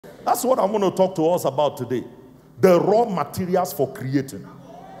That's what I want to talk to us about today. The raw materials for creating.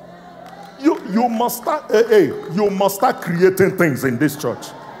 You must start, you must start creating things in this church.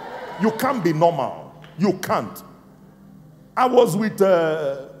 You can't be normal. You can't. I was with,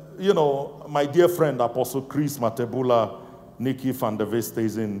 you know, my dear friend, Apostle Chris Matebula, Nikki van der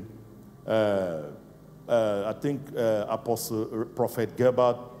Westhuizen, I think Apostle Prophet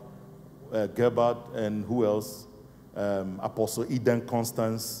Gebert, and who else? Apostle Eden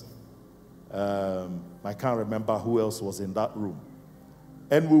Constance. I can't remember who else was in that room.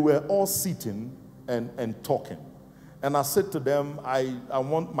 And we were all sitting and talking. And I said to them, I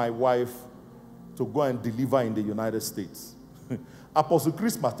want my wife to go and deliver in the United States. Apostle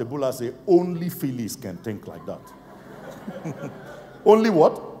Chris Matebula said, only Felix can think like that. Only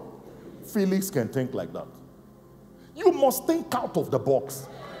what? Felix can think like that. You must think out of the box.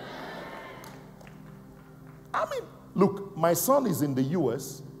 I mean, look, my son is in the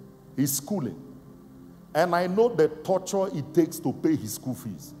US. He's schooling. And I know the torture it takes to pay his school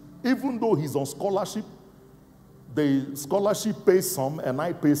fees. Even though he's on scholarship, the scholarship pays some and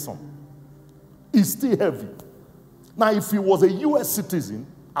I pay some. It's still heavy. Now, if he was a US citizen,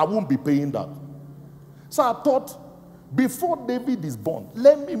 I won't be paying that. So I thought, before David is born,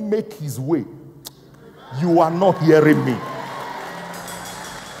 let me make his way. You are not hearing me.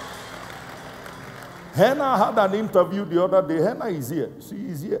 Hannah had an interview the other day. Hannah is here. She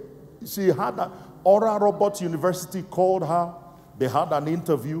is here. She had Oral Roberts University called her. They had an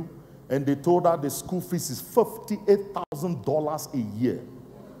interview, and they told her the school fees is $58,000 a year.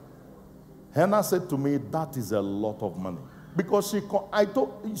 Hannah said to me, that is a lot of money. Because she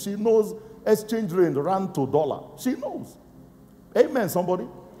knows exchange rate ran to dollar. She knows. Amen, somebody?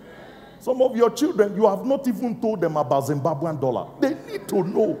 Some of your children, you have not even told them about Zimbabwean dollar. They need to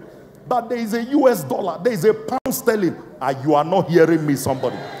know that there is a US dollar, there is a pound sterling, and you are not hearing me,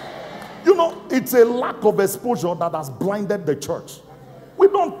 somebody. You know, it's a lack of exposure that has blinded the church. We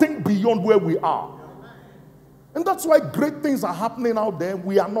don't think beyond where we are. And that's why great things are happening out there.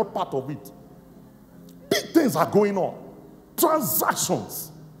 We are not part of it. Big things are going on.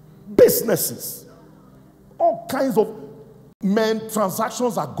 Transactions, businesses, all kinds of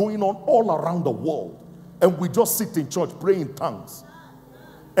transactions are going on all around the world. And we just sit in church, pray in tongues.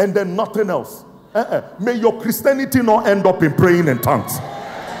 And then nothing else. May your Christianity not end up in praying in tongues.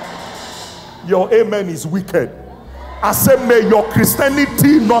 Your amen is wicked. I said, may your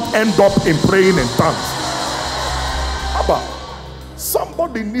Christianity not end up in praying in tongues. How about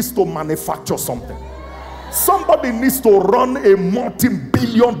somebody needs to manufacture something? Somebody needs to run a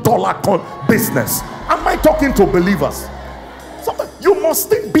multi-billion-dollar business. Am I talking to believers? Somebody, you must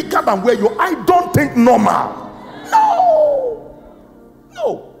think bigger than where you are. I don't think normal. No.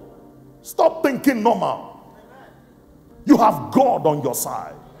 No. Stop thinking normal. You have God on your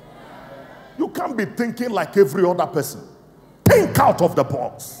side. You can't be thinking like every other person. Think out of the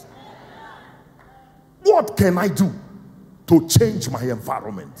box. What can I do to change my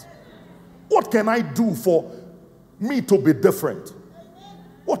environment? What can I do for me to be different?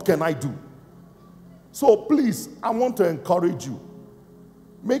 What can I do? So please, I want to encourage you.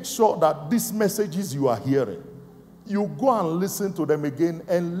 Make sure that these messages you are hearing, you go and listen to them again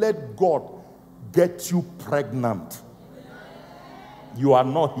and let God get you pregnant. You are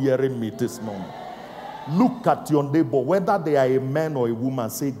not hearing me this morning. Look at your neighbor, whether they are a man or a woman,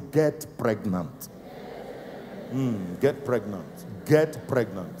 say, get pregnant. Get pregnant. Get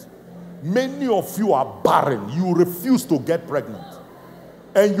pregnant. Many of you are barren. You refuse to get pregnant.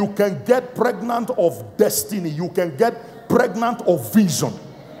 And you can get pregnant of destiny. You can get pregnant of vision.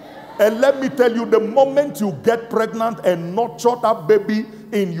 And let me tell you, the moment you get pregnant and nurture that baby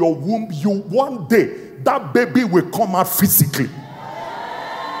in your womb, one day, that baby will come out physically.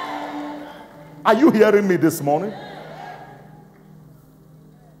 Are you hearing me this morning?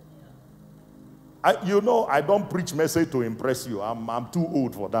 You know, I don't preach message to impress you. I'm too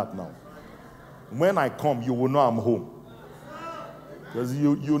old for that now. When I come, you will know I'm home. Because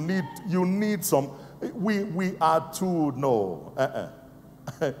you need some. We are too, no.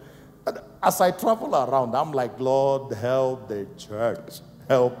 As I travel around, I'm like, Lord, help the church.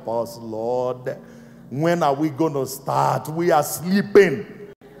 Help us, Lord. When are we going to start? We are sleeping.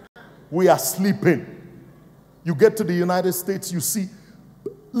 We are sleeping. You get to the United States, you see.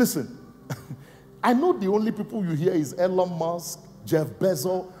 Listen, I know the only people you hear is Elon Musk, Jeff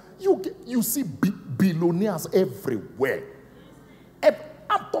Bezos. You see billionaires everywhere.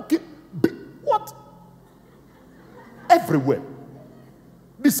 I'm talking, what? Everywhere.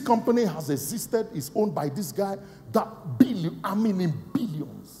 This company has existed, is owned by this guy, in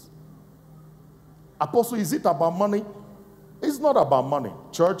billions. Apostle, is it about money? It's not about money.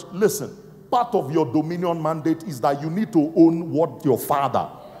 Church, listen. Part of your dominion mandate is that you need to own what your father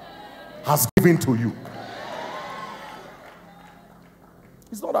has given to you.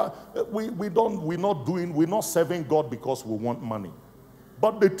 It's not that we're not serving God because we want money.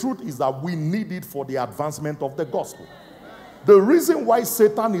 But the truth is that we need it for the advancement of the gospel. The reason why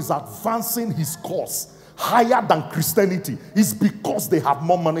Satan is advancing his cause higher than Christianity is because they have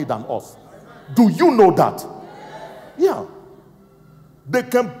more money than us. Do you know that? Yeah. They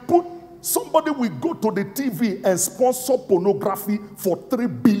can put, somebody will go to the TV and sponsor pornography for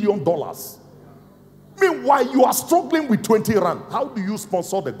 $3 billion. Meanwhile, you are struggling with 20 rand. How do you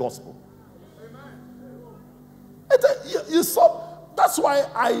sponsor the gospel? You saw, that's why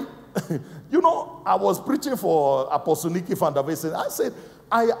I was preaching for Apostle Nicky van der Wesen. I said,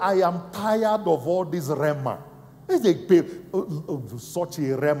 I am tired of all this rema. They pay such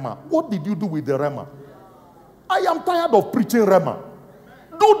a rema. What did you do with the rema? I am tired of preaching rema.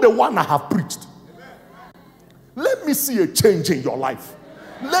 Do the one I have preached. Let me see a change in your life.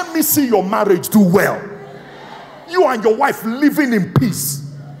 Let me see your marriage do well. You and your wife living in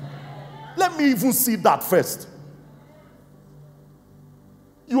peace. Let me even see that first.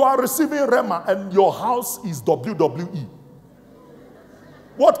 You are receiving rema and your house is WWE.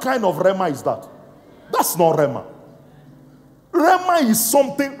 What kind of rema is that? That's not rema. Rema is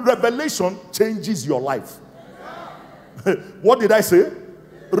something, revelation changes your life. What did I say?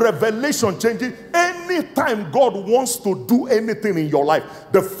 Revelation changes. Anytime God wants to do anything in your life,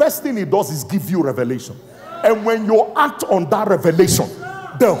 the first thing he does is give you revelation. And when you act on that revelation,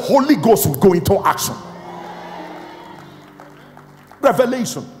 the Holy Ghost will go into action.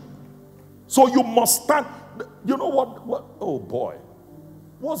 Revelation. So you must stand. You know what? Oh boy.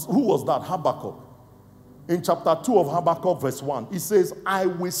 Who was that? Habakkuk. In chapter 2 of Habakkuk verse 1, he says, I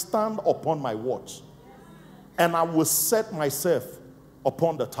will stand upon my watch, and I will set myself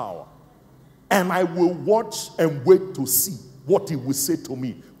upon the tower, and I will watch and wait to see what he will say to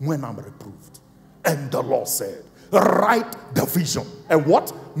me when I'm reproved. And the Lord said, write the vision, and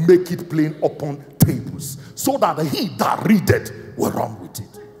what? Make it plain upon tables, so that he that readeth will run with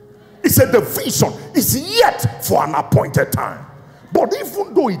it. He said the vision is yet for an appointed time. But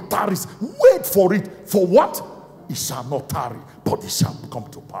even though it tarries, wait for it. For what? It shall not tarry, but it shall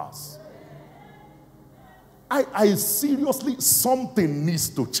come to pass. I seriously, something needs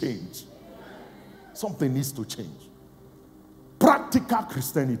to change. Something needs to change. Practical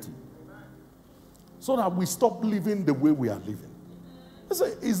Christianity. So that we stop living the way we are living.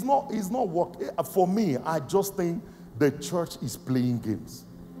 It's not what, for me, I just think the church is playing games.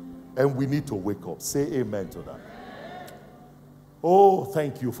 And we need to wake up. Say amen to that. Oh,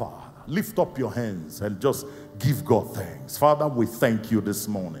 thank you, Father. Lift up your hands and just give God thanks. Father, we thank you this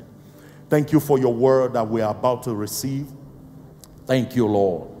morning. Thank you for your word that we are about to receive. Thank you,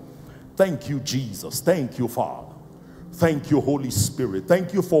 Lord. Thank you, Jesus. Thank you, Father. Thank you, Holy Spirit.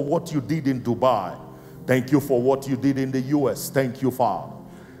 Thank you for what you did in Dubai. Thank you for what you did in the US. Thank you, Father.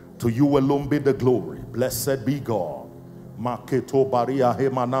 To you alone be the glory. Blessed be God. Maketo Baria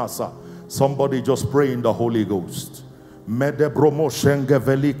Hemanasa. Somebody just pray in the Holy Ghost. Mede bromo shenge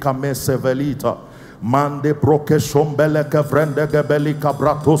velika mese velita. Mande broke shombele kevrende gebelika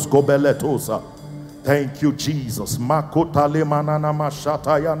bratosko beletosa. Thank you, Jesus. Makota le manana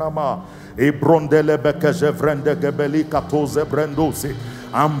mashata yanama. Ebrondele beke jevrende gebelika toze brendosi.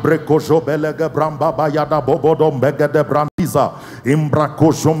 Ambreko jobelega bramba bayada bobodom bege de brandiza.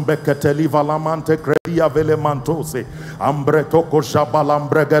 Imbrako jombeke teliva lamante credia velemantose. Ambretoko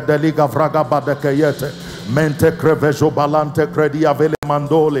jabalambrege deliga vraga badekeyete. Mente crevejo balante credia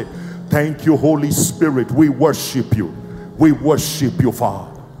velemandole. Thank you, Holy Spirit. We worship you. We worship you, Father.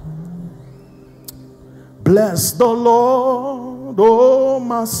 Bless the Lord, oh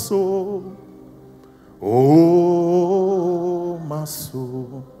my soul. Oh my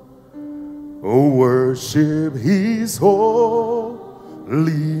soul. Oh, worship his holy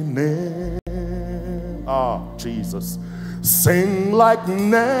name. Ah, Jesus. Sing like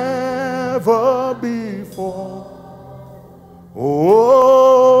never before.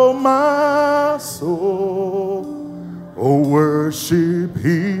 Oh my soul. Oh, worship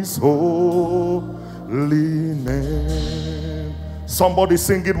his holy name. Somebody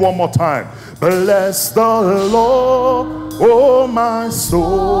sing it one more time. Bless the Lord, oh my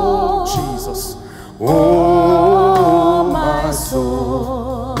soul. Jesus. Oh my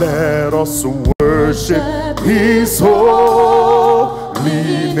soul. Let us worship his holy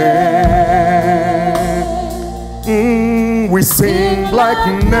name. We sing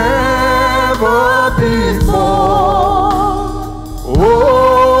like never before.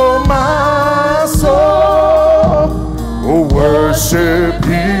 Oh my soul. Oh, worship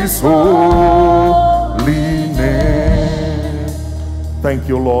his holy name. Thank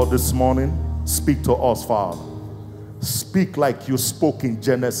you, Lord, this morning. Speak to us, Father. Speak like you spoke in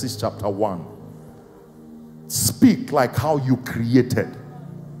Genesis chapter 1. Speak like how you created.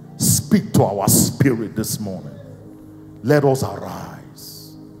 Speak to our spirit this morning. Let us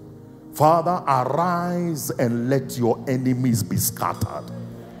arise. Father, arise and let your enemies be scattered.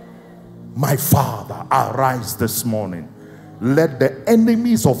 My Father, arise this morning. Let the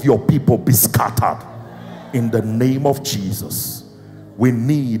enemies of your people be scattered in the name of Jesus. We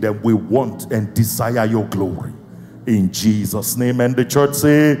need and we want and desire your glory. In Jesus' name. And the church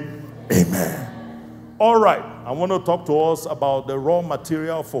say, amen. All right. I want to talk to us about the raw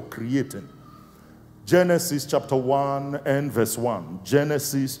material for creating. Genesis chapter 1 and verse 1.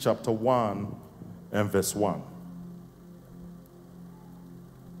 Genesis chapter 1 and verse 1.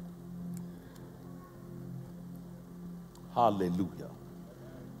 Hallelujah.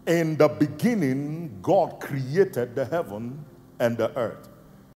 In the beginning, God created the heaven and the earth.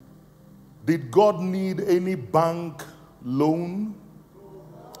 Did God need any bank loan?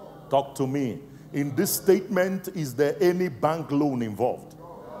 Talk to me. In this statement, is there any bank loan involved?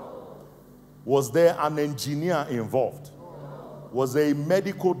 Was there an engineer involved? Was there a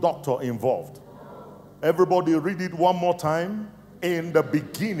medical doctor involved? Everybody read it one more time. In the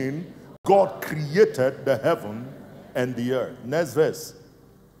beginning, God created the heaven and the earth. Next verse.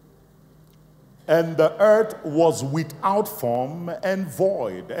 And the earth was without form and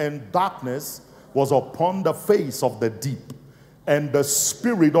void, and darkness was upon the face of the deep, and the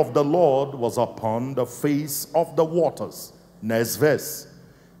Spirit of the Lord was upon the face of the waters. Next verse.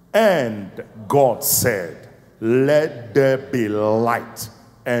 And God said, let there be light.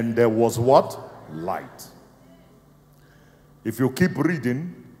 And there was what? Light. If you keep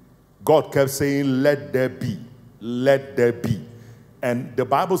reading, God kept saying, let there be. Let there be. And the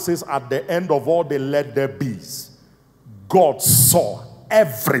Bible says at the end of all the let there be's, God saw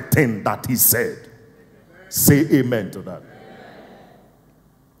everything that he said. Say amen to that.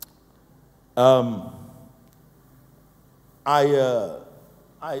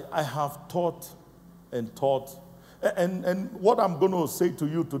 I have taught and taught, and what I'm going to say to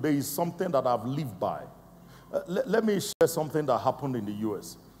you today is something that I've lived by. Let me share something that happened in the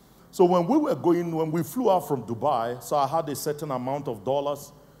U.S. So when we flew out from Dubai, so I had a certain amount of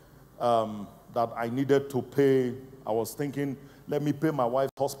dollars that I needed to pay. I was thinking, let me pay my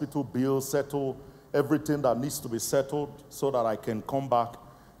wife's hospital bill, settle everything that needs to be settled so that I can come back,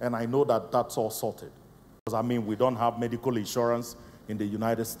 and I know that that's all sorted. Because, I mean, we don't have medical insurance in the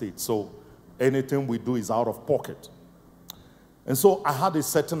United States, so anything we do is out of pocket. And so I had a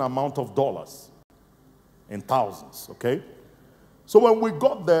certain amount of dollars in thousands, okay? So when we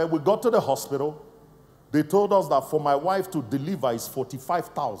got there, we got to the hospital. They told us that for my wife to deliver is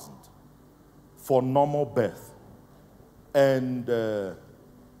 $45,000 for normal birth. And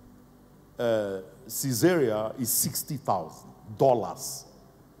cesarean is $60,000.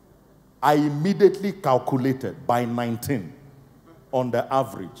 I immediately calculated by 19 on the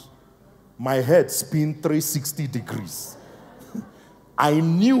average. My head spun 360 degrees. I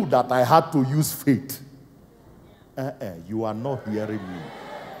knew that I had to use faith. You are not hearing me.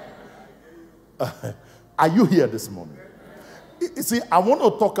 Are you here this morning? You see, I want to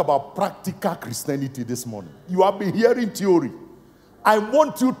talk about practical Christianity this morning. You have been hearing theory. I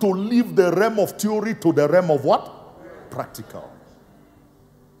want you to leave the realm of theory to the realm of what? Practical.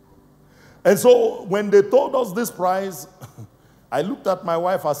 And so when they told us this price, I looked at my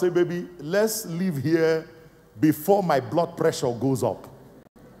wife. I said, baby, let's leave here before my blood pressure goes up.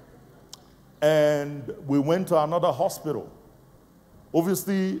 And we went to another hospital.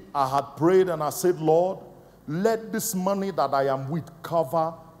 Obviously, I had prayed and I said, Lord, let this money that I am with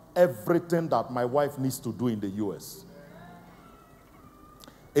cover everything that my wife needs to do in the U.S.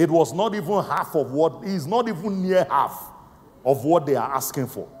 It was not even half of what, it's not even near half of what they are asking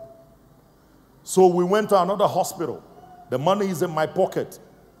for. So we went to another hospital. The money is in my pocket.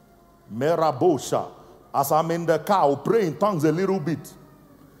 Merabosha. As I'm in the car, I'll pray in tongues a little bit.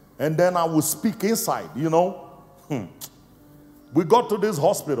 And then I will speak inside, you know. We got to this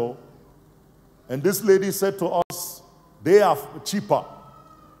hospital, and this lady said to us, they are cheaper,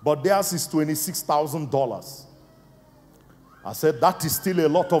 but theirs is $26,000. I said, that is still a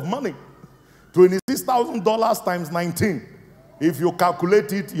lot of money. $26,000 times 19. If you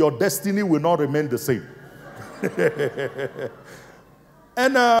calculate it, your destiny will not remain the same.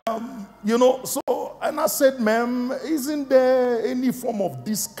 And, you know, so, and I said, ma'am, isn't there any form of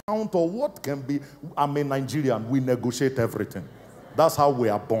discount or what can be? I'm a Nigerian. We negotiate everything. That's how we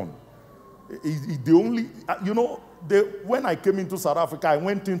are born. The only, you know, when I came into South Africa, I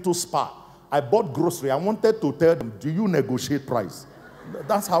went into Spar. I bought grocery. I wanted to tell them, do you negotiate price?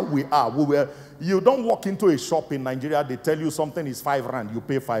 That's how we are. You don't walk into a shop in Nigeria, they tell you something is 5 rand, you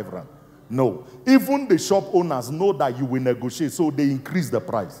pay 5 rand. No. Even the shop owners know that you will negotiate, so they increase the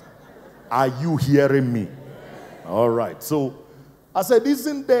price. Are you hearing me? All right. So I said,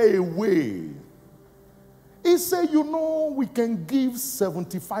 isn't there a way? He said, you know, we can give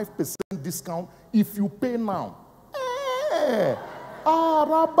 75% discount if you pay now.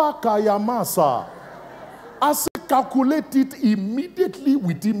 Arabakayamasa. I said, calculate it immediately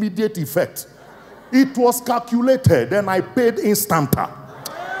with immediate effect. It was calculated and I paid instanta.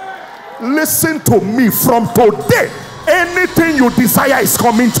 Listen to me, from today, anything you desire is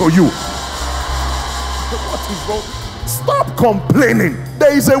coming to you. What is wrong? Stop complaining.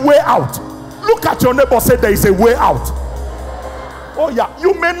 There is a way out. Look at your neighbor, say there is a way out. Oh yeah,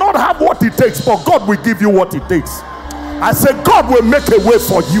 you may not have what it takes, but God will give you what it takes. I said, God will make a way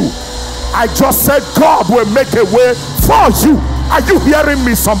for you. I just said, God will make a way for you. Are you hearing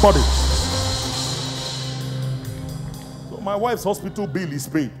me, somebody? So my wife's hospital bill is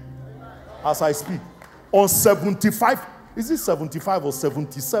paid as I speak. On 75, is it 75 or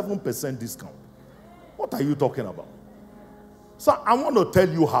 77% discount? What are you talking about? So I want to tell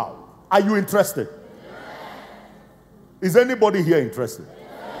you how. Are you interested? Is anybody here interested?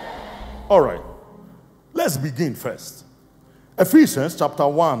 All right. Let's begin first. Ephesians chapter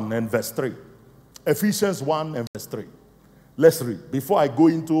 1 and verse 3. Ephesians 1 and verse 3. Let's read before I go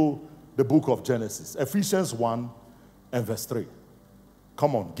into the book of Genesis. Ephesians 1 and verse 3.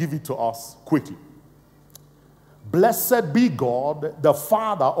 Come on, give it to us quickly. Blessed be God, the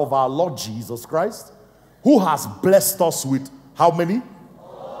Father of our Lord Jesus Christ, who has blessed us with how many?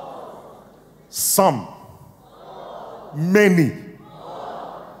 Some. Many.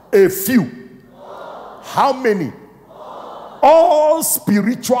 A few. How many? All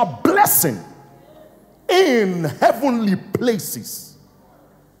spiritual blessing in heavenly places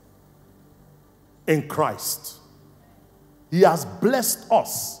in Christ. He has blessed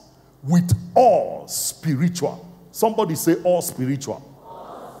us with all spiritual. Somebody say all spiritual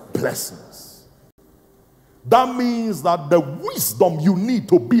blessings. That means that the wisdom you need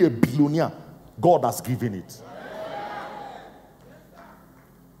to be a billionaire, God has given it.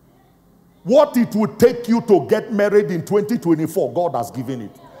 What it would take you to get married in 2024, God has given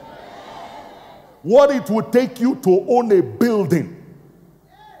it. What it would take you to own a building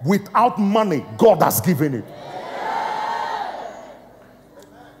without money, God has given it.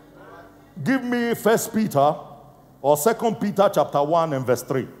 Give me 1 Peter or 2 Peter chapter 1 and verse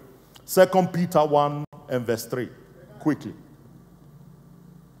 3. 2 Peter 1 and verse 3. Quickly.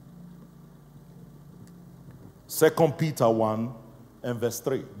 2 Peter 1 and verse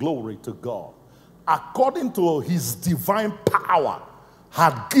 3. Glory to God. According to his divine power,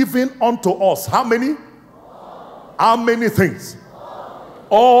 had given unto us how many? How many things?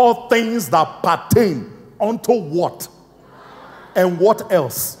 All things that pertain unto what? And what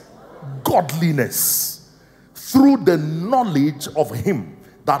else? Godliness. Through the knowledge of him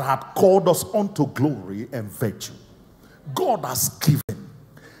that had called us unto glory and virtue. God has given.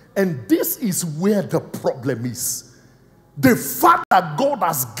 And this is where the problem is. The fact that God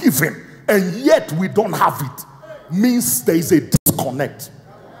has given and yet we don't have it means there is a disconnect.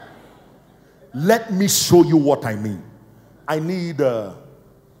 Let me show you what I mean. I need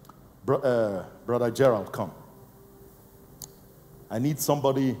Brother Gerald, come. I need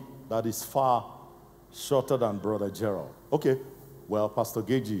somebody that is far shorter than Brother Gerald. Okay. Well, Pastor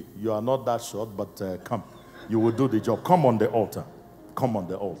Geji, you are not that short, but come. You will do the job. Come on the altar. Come on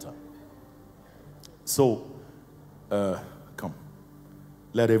the altar. So, come.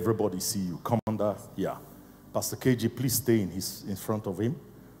 Let everybody see you. Come on that. Yeah. Pastor KG, please stay in front of him.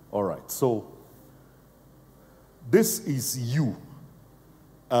 All right. So, this is you.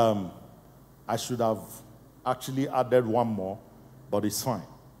 I should have actually added one more, but it's fine.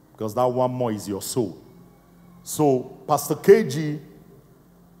 Because that one more is your soul. So, Pastor KG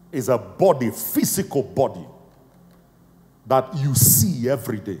is a body, physical body, that you see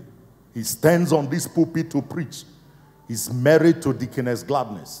every day. He stands on this pulpit to preach. He's married to Deaconess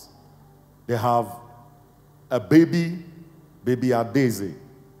Gladness. They have a baby Adeze,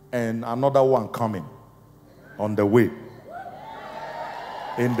 and another one coming on the way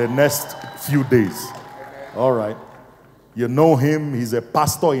in the next few days. All right. You know him. He's a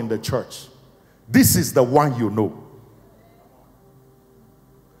pastor in the church. This is the one you know.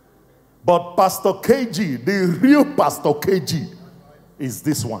 But Pastor KG, the real Pastor KG, is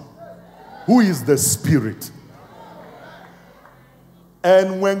this one, who is the Spirit.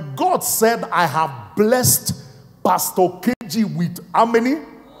 And when God said, I have blessed Pastor KG with how many?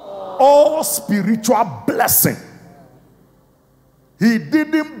 All spiritual blessing. He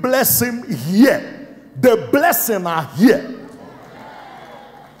didn't bless him here. The blessing are here.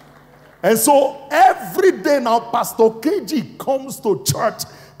 And so every day now, Pastor KG comes to church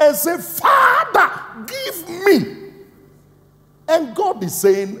and say, Father, give me. And God is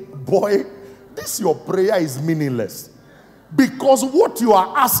saying, boy, this your prayer is meaningless. Because what you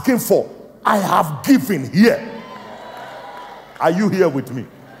are asking for, I have given here. Are you here with me?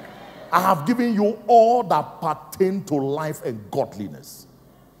 I have given you all that pertain to life and godliness.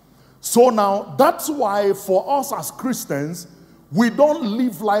 So now, that's why for us as Christians, we don't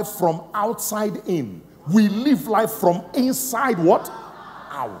live life from outside in. We live life from inside what?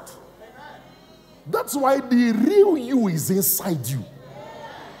 Out. That's why the real you is inside you.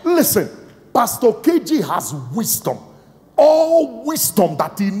 Listen, Pastor KG has wisdom. All wisdom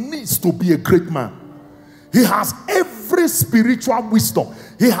that he needs to be a great man. He has every spiritual wisdom.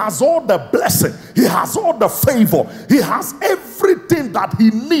 He has all the blessing. He has all the favor. He has everything that he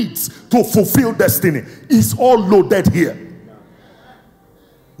needs to fulfill destiny. It's all loaded here.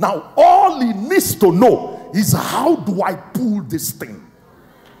 Now, all he needs to know is, how do I pull this thing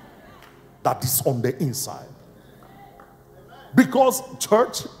that is on the inside? Because,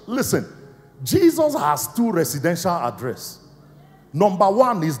 church, listen, Jesus has 2 residential addresses. Number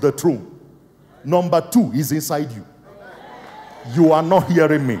 1 is the throne. Number 2 is inside you. You are not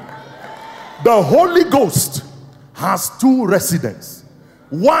hearing me. The Holy Ghost has 2 residences.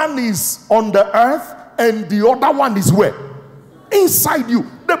 One is on the earth and the other one is where? Inside you.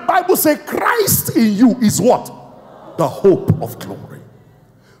 The Bible says Christ in you is what? The hope of glory.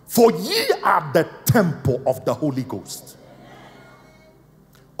 For ye are the temple of the Holy Ghost.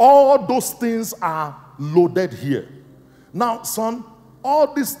 All those things are loaded here. Now, son,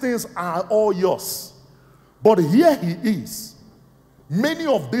 all these things are all yours. But here he is. Many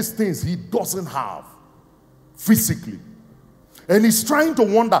of these things he doesn't have physically. And he's trying to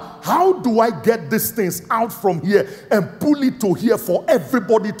wonder, how do I get these things out from here and pull it to here for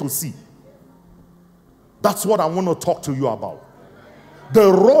everybody to see? That's what I want to talk to you about.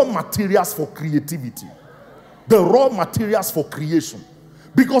 The raw materials for creativity. The raw materials for creation.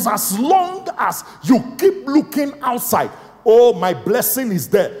 Because as long as you keep looking outside, oh, my blessing is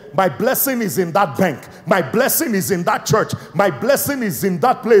there. My blessing is in that bank. My blessing is in that church. My blessing is in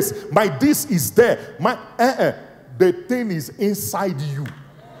that place. My this is there. My the thing is inside you.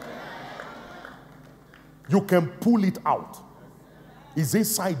 You can pull it out. It's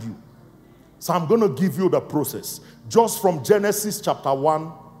inside you. So I'm going to give you the process. Just from Genesis chapter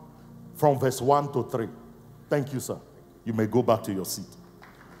 1, from verse 1 to 3. Thank you, sir. You may go back to your seat.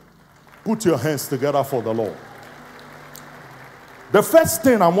 Put your hands together for the Lord. The first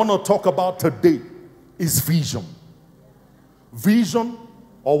thing I want to talk about today is vision. Vision,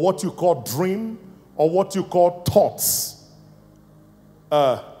 or what you call dream, or what you call thoughts.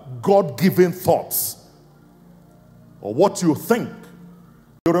 God-given thoughts. Or what you think.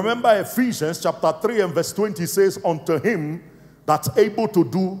 You remember Ephesians chapter 3 and verse 20 says, unto him that's able to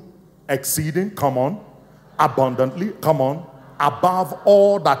do exceeding, come on, abundantly, come on, above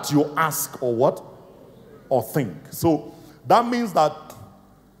all that you ask or what? Or think. So that means that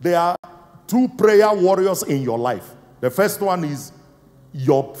there are 2 prayer warriors in your life. The first one is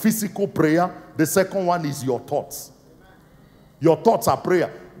your physical prayer. The second one is your thoughts. Your thoughts are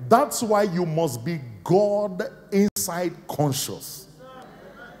prayer. That's why you must be God inside conscious.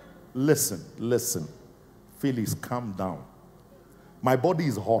 Listen, listen. Felix, calm down. My body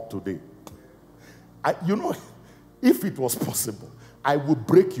is hot today. You know, if it was possible, I would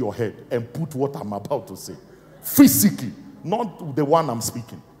break your head and put what I'm about to say. Physically, not the one I'm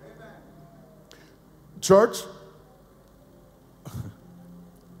speaking. Church,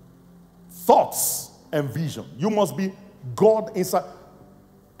 thoughts and vision. You must be God inside.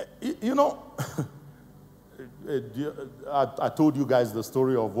 You know, I told you guys the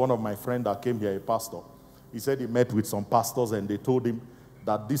story of one of my friends that came here, a pastor. He said he met with some pastors and they told him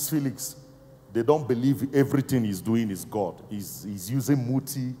that this Felix, they don't believe everything he's doing is God. He's using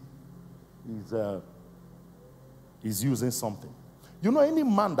muti. He's using something. You know, any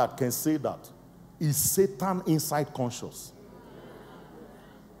man that can say that is Satan inside conscious.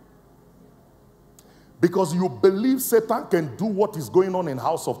 Because you believe Satan can do what is going on in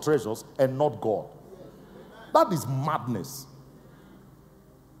House of Treasures and not God. That is madness.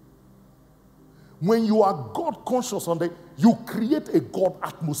 When you are God conscious on that, you create a God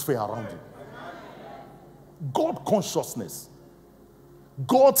atmosphere around you. God consciousness.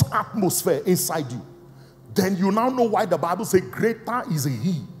 God's atmosphere inside you. Then you now know why the Bible says greater is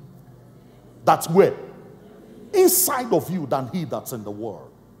he. That's where? inside of you than he that's in the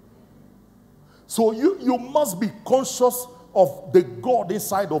world. So you must be conscious of the God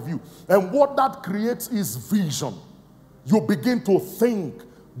inside of you. And what that creates is vision. You begin to think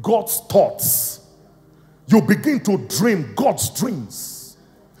God's thoughts. You begin to dream God's dreams.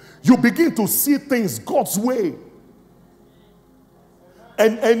 You begin to see things God's way.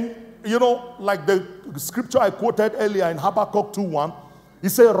 And you know, like the scripture I quoted earlier in Habakkuk 2:1, he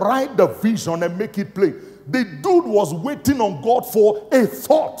said, write the vision and make it plain. The dude was waiting on God for a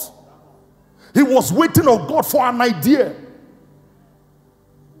thought. He was waiting on God for an idea.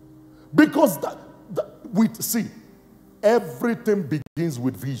 Because see, everything begins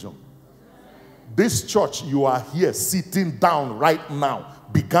with vision. This church you are here sitting down right now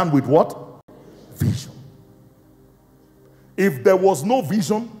began with what? Vision. If there was no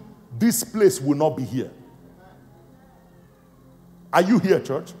vision, this place will not be here. Are you here,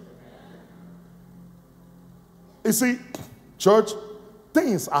 church? You see, church,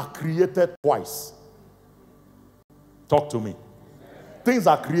 things are created twice. Talk to me. Things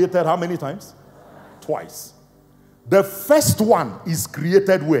are created how many times? Twice. The first one is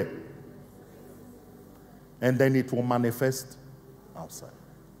created where? And then it will manifest outside.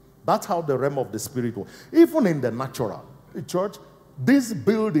 That's how the realm of the spirit works. Even in the natural, church, this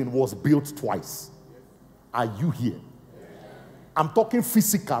building was built twice. Are you here? I'm talking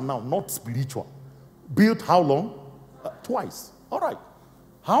physical now, not spiritual. Built how long? Twice. All right.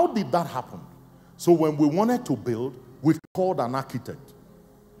 How did that happen? So when we wanted to build, we called an architect.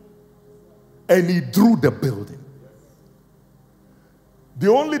 And he drew the building. The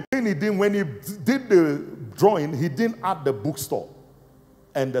only thing he did when he did the drawing, he didn't add the bookstore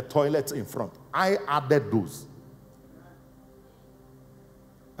and the toilets in front. I added those.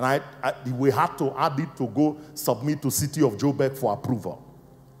 And we had to add it to go submit to City of Joburg for approval.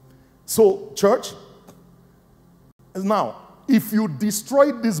 So, church, now, if you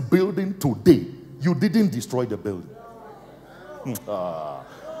destroy this building today, you didn't destroy the building.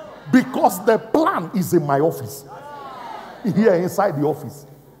 Because the plan is in my office. Here inside the office.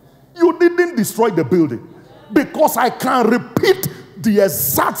 You didn't destroy the building. Because I can repeat the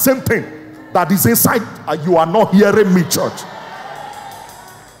exact same thing that is inside. You are not hearing me, church.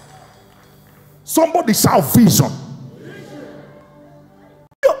 Somebody shout vision.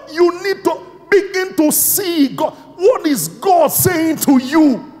 You need to begin to see God. What is God saying to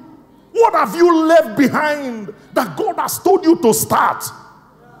you? What have you left behind that God has told you to start?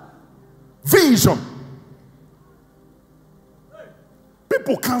 Vision.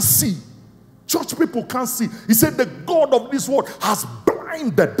 People can't see. Church people can't see. He said the God of this world has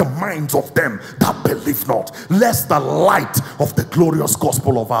blinded the minds of them that believe not, lest the light of the glorious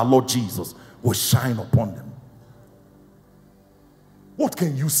gospel of our Lord Jesus will shine upon them. What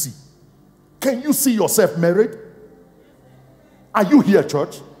can you see? Can you see yourself married? Are you here,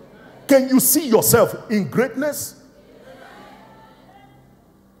 church? Can you see yourself in greatness?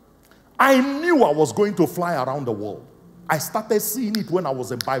 I knew I was going to fly around the world. I started seeing it when I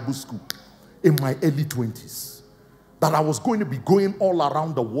was in Bible school in my early 20s. That I was going to be going all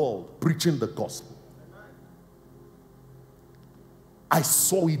around the world preaching the gospel. I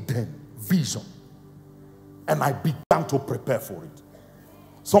saw it then. Vision. And I began to prepare for it.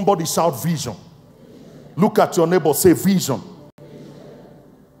 Somebody shout vision. Look at your neighbor, say vision.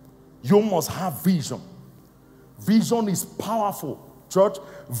 You must have vision. Vision is powerful. Church,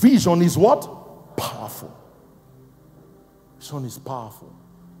 vision is what? Powerful. Vision is powerful.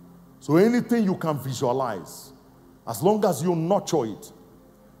 So anything you can visualize, as long as you nurture it,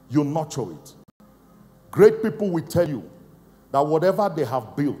 you nurture it. Great people will tell you that whatever they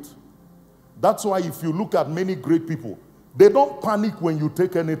have built, that's why if you look at many great people, they don't panic when you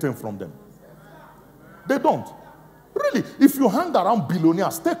take anything from them. They don't. Really, if you hang around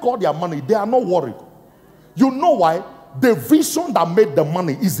billionaires, take all their money, they are not worried. You know why? The vision that made the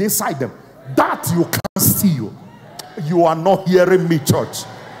money is inside them. That you can't see. You are not hearing me, church.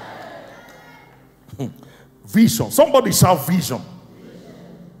 Vision. Somebody shout vision.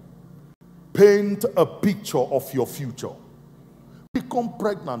 Paint a picture of your future. Become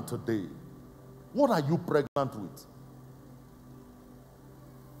pregnant today. What are you pregnant with?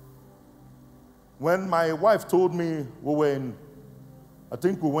 When my wife told me we were in, I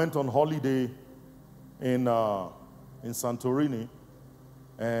think we went on holiday in Santorini,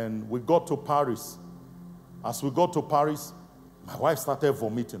 and we got to Paris. As we got to Paris, my wife started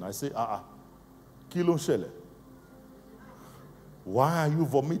vomiting. I said, kilo shele. Why are you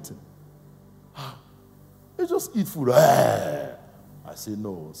vomiting? You just eat food. I said,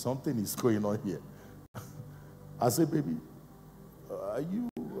 no, something is going on here. I said, baby,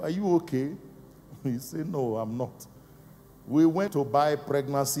 are you okay? He said, no, I'm not. We went to buy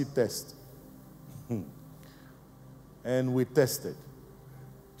pregnancy test. And we tested.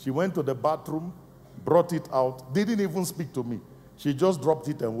 She went to the bathroom, brought it out, didn't even speak to me. She just dropped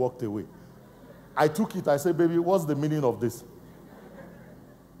it and walked away. I took it. I said, baby, what's the meaning of this?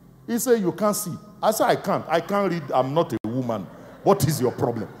 He said, you can't see. I said, I can't. I can't read. I'm not a woman. What is your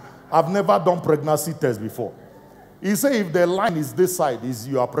problem? I've never done pregnancy test before. He said, if the line is this side, is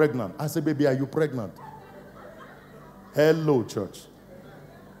you are pregnant. I said, baby, are you pregnant? Hello, church.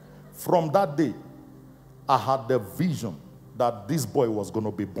 From that day, I had the vision that this boy was going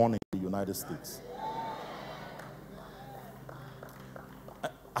to be born in the United States.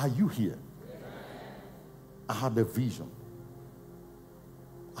 Are you here? I had a vision.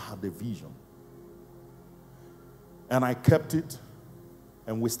 I had a vision. And I kept it,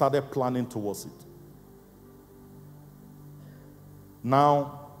 and we started planning towards it.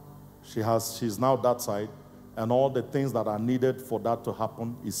 Now, she's now that side, and all the things that are needed for that to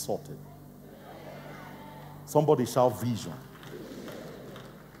happen is sorted. Somebody shout vision.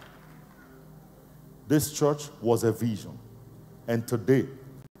 This church was a vision, and today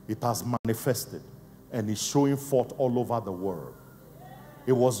it has manifested and is showing forth all over the world.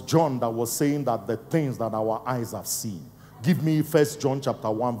 It was John that was saying that the things that our eyes have seen. Give me 1 John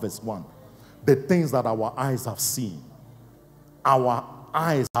chapter 1 verse 1. The things that our eyes have seen. Our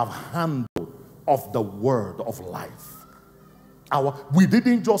eyes have handled of the word of life. We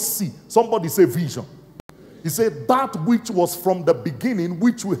didn't just see. Somebody say vision. He said that which was from the beginning,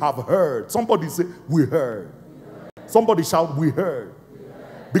 which we have heard. Somebody say we heard. Somebody shout we heard.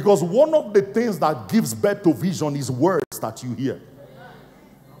 Because one of the things that gives birth to vision is words that you hear.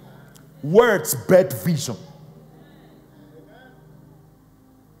 Words birth vision.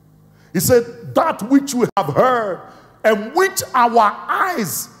 He said that which we have heard and which our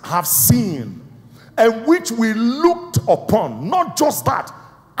eyes have seen and which we looked upon. Not just that,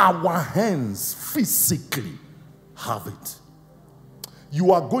 our hands physically have it.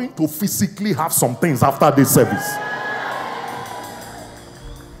 You are going to physically have some things after this service.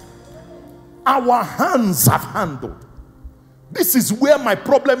 Our hands have handled. This is where my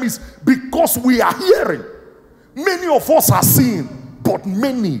problem is, because we are hearing. Many of us are seeing, but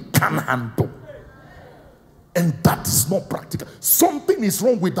many can handle. And that is not practical. Something is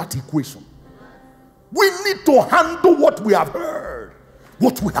wrong with that equation. We need to handle what we have heard,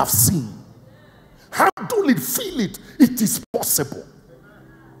 what we have seen. Handle it, feel it. It is possible.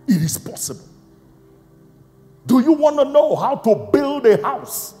 It is possible. Do you want to know how to build a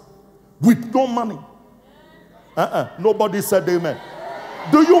house with no money? Nobody said amen.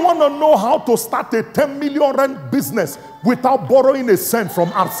 Do you want to know how to start a 10 million rand business without borrowing a cent from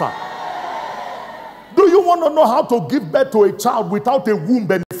outside? Do you want to know how to give birth to a child without a womb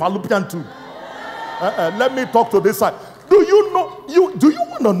and a fallopian tube? Let me talk to this side. Do you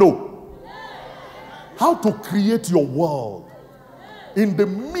want to know how to create your world in the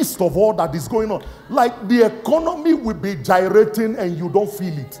midst of all that is going on? Like the economy will be gyrating and you don't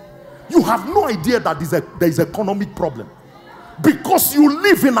feel it. You have no idea that there is an economic problem, because you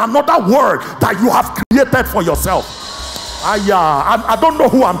live in another world that you have created for yourself. I don't know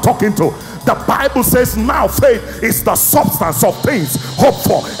who I'm talking to. The Bible says now faith is the substance of things hoped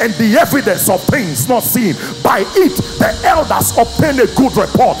for and the evidence of things not seen. By it the elders obtain a good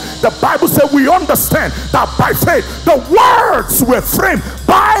report. The Bible says we understand that by faith the words were framed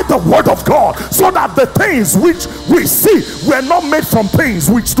by the word of God, so that the things which we see were not made from things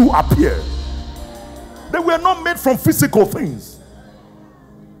which do appear. They were not made from physical things.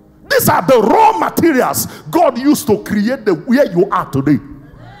 These are the raw materials God used to create the where you are today.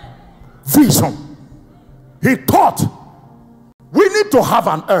 Vision. He thought we need to have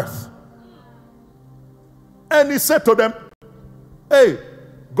an earth, and he said to them, hey,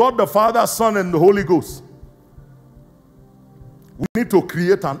 God the Father, Son, and the Holy Ghost, we need to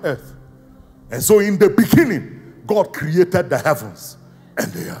create an earth. And so in the beginning, God created the heavens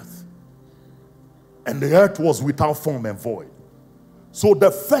and the earth, and the earth was without form and void. So the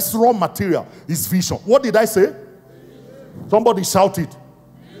first raw material is vision. What did I say? Somebody shout it.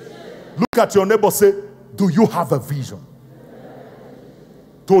 Look at your neighbor, say, do you have a vision?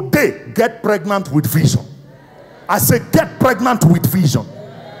 Today, get pregnant with vision. I say, get pregnant with vision.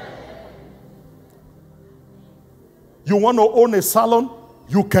 You want to own a salon?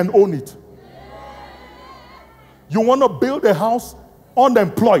 You can own it. You want to build a house?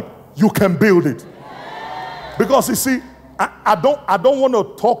 Unemployed? You can build it. Because you see, I don't want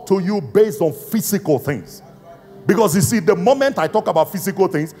to talk to you based on physical things. Because you see, the moment I talk about physical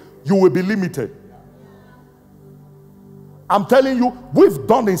things, you will be limited. I'm telling you, we've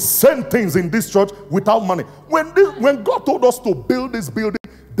done insane things in this church without money. When God told us to build this building,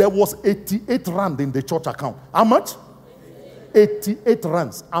 there was 88 rand in the church account. How much? 88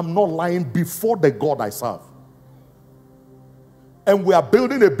 rands. I'm not lying, before the God I serve. And we are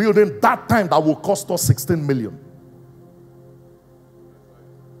building a building that time that will cost us 16 million.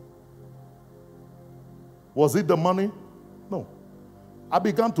 Was it the money? No. I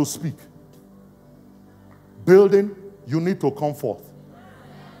began to speak. Building, you need to come forth.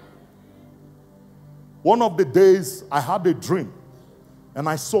 One of the days I had a dream, and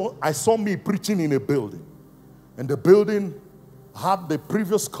I saw me preaching in a building. And the building had the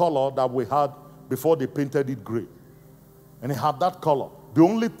previous color that we had before they painted it gray. And it had that color. The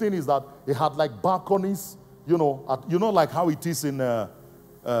only thing is that it had like balconies, like how it is in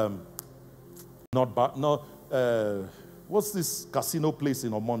what's this casino place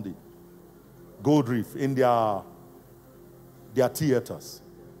in Omondi? Gold Reef, in their theaters.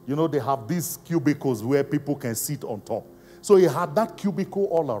 They have these cubicles where people can sit on top. So it had that cubicle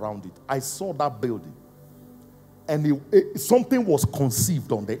all around it. I saw that building. And something was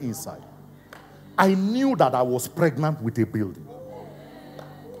conceived on the inside. I knew that I was pregnant with a building.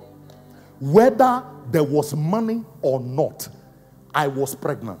 Whether there was money or not, I was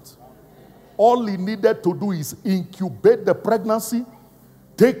pregnant. All he needed to do is incubate the pregnancy,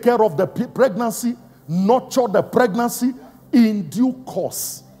 take care of the pregnancy, nurture the pregnancy in due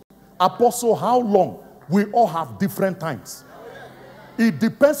course. Apostle, how long? We all have different times. It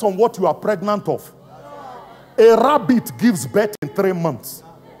depends on what you are pregnant of. A rabbit gives birth in 3 months.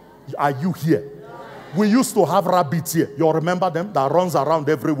 Are you here? We used to have rabbits here. You remember them? That runs around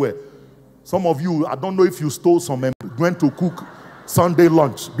everywhere. Some of you, I don't know if you stole some and went to cook Sunday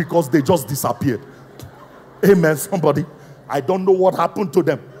lunch because they just disappeared. Amen, somebody. I don't know what happened to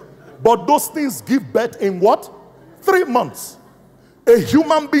them. But those things give birth in what? 3 months. A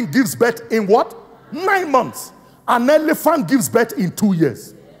human being gives birth in what? 9 months. An elephant gives birth in 2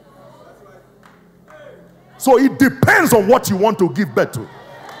 years. So it depends on what you want to give birth to.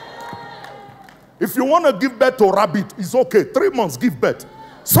 If you want to give birth to a rabbit, it's okay. 3 months, give birth.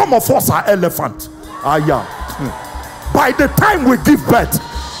 Some of us are elephant. By the time we give birth,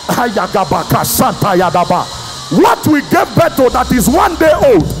 what we give birth to that is 1 day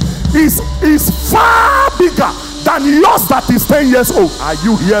old is far bigger than yours that is 10 years old. Are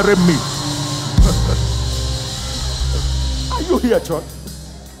you hearing me? Are you here, church?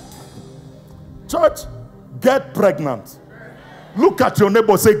 Church, get pregnant. Look at your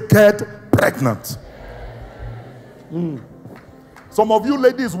neighbor, say, get pregnant. Some of you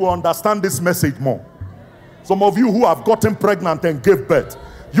ladies will understand this message more. Some of you who have gotten pregnant and gave birth,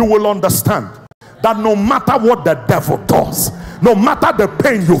 you will understand that no matter what the devil does, no matter the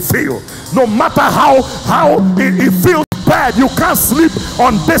pain you feel, no matter how it feels bad, you can't sleep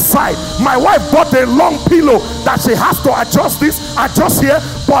on this side. My wife bought a long pillow that she has to adjust this, adjust here,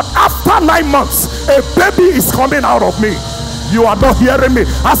 but after 9 months, a baby is coming out of me. You are not hearing me.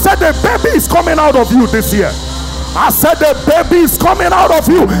 I said a baby is coming out of you this year. I said the baby is coming out of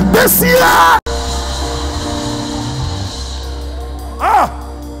you this year.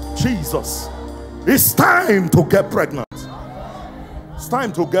 Jesus. It's time to get pregnant. It's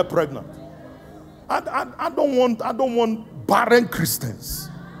time to get pregnant. I don't want barren Christians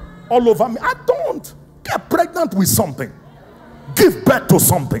all over me. I don't. Get pregnant with something. Give birth to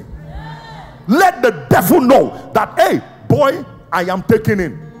something. Let the devil know that, hey, boy, I am taking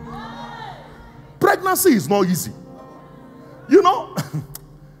in. Pregnancy is not easy. You know,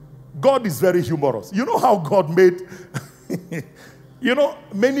 God is very humorous. You know how God made, you know,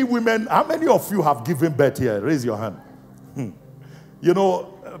 many women, how many of you have given birth here? Raise your hand. You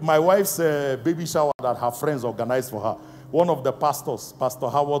know, my wife's baby shower that her friends organized for her, one of the pastors, Pastor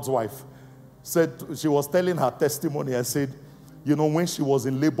Howard's wife, said, she was telling her testimony and said, you know, when she was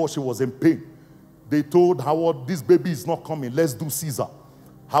in labor, she was in pain. They told Howard, this baby is not coming, let's do Caesar.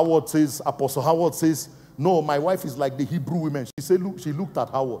 Howard says, Apostle Howard says, no, my wife is like the Hebrew women. She said, look, she looked at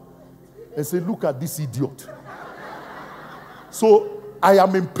Howard and said, look at this idiot. So I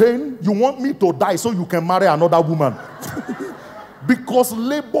am in pain. You want me to die so you can marry another woman? Because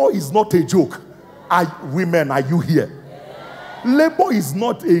labor is not a joke. Women, are you here? Labor is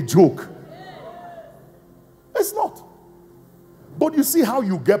not a joke. It's not. But you see how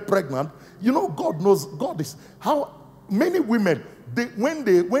you get pregnant. You know, God knows. God is how many women. When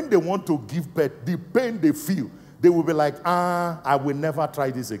they want to give birth, the pain they feel, they will be like, I will never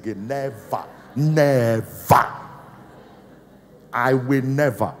try this again. Never. Never. I will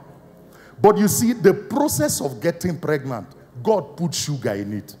never. But you see, the process of getting pregnant, God put sugar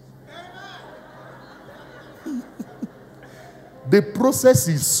in it. The process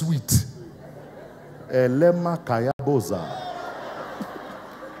is sweet. Elema kayaboza.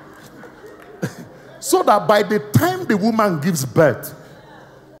 So that by the time the woman gives birth,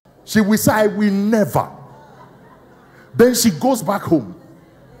 she will say, I will never. Then she goes back home.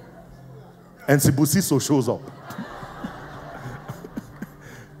 And Sibusiso shows up.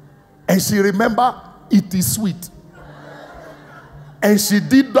 And she remember it is sweet. And she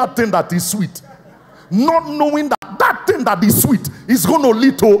did that thing that is sweet, not knowing that that thing that is sweet is going to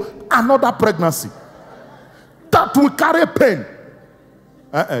lead to another pregnancy that will carry pain.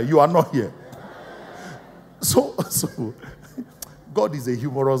 You are not here. So God is a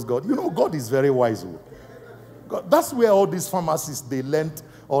humorous God. You know, God is very wise. God, that's where all these pharmacists, they learned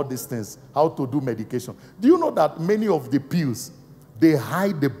all these things, how to do medication. Do you know that many of the pills, they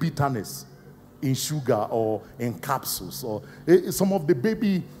hide the bitterness in sugar or in capsules? Or some of the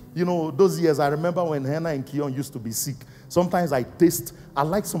baby, you know, those years, I remember when Hannah and Keon used to be sick. Sometimes I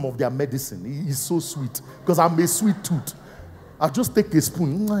like some of their medicine. It's so sweet because I'm a sweet tooth. I just take a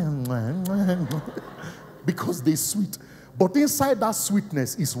spoon because they're sweet. But inside that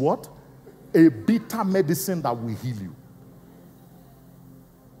sweetness is what? A bitter medicine that will heal you.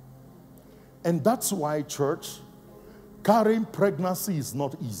 And that's why, church, carrying pregnancy is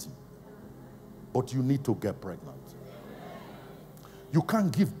not easy. But you need to get pregnant. You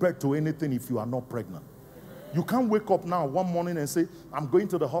can't give birth to anything if you are not pregnant. You can't wake up now one morning and say, I'm going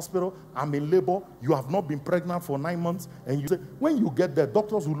to the hospital, I'm in labor, you have not been pregnant for 9 months, and you say, when you get there,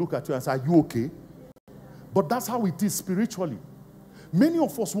 doctors will look at you and say, are you okay? But that's how it is spiritually. Many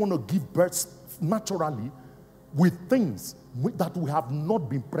of us want to give birth naturally with things that we have not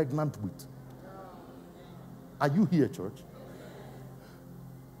been pregnant with. Are you here, church?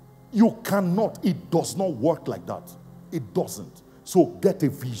 You cannot. It does not work like that. It doesn't. So get a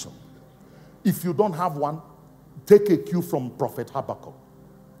vision. If you don't have one, take a cue from Prophet Habakkuk.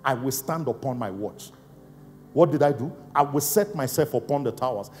 I will stand upon my watch. What did I do? I will set myself upon the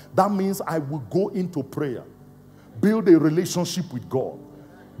towers. That means I will go into prayer. Build a relationship with God.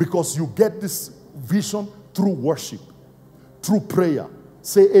 Because you get this vision through worship. Through prayer.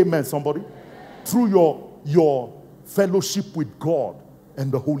 Say amen, somebody. Through your fellowship with God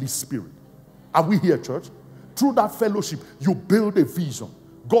and the Holy Spirit. Are we here, church? Through that fellowship, you build a vision.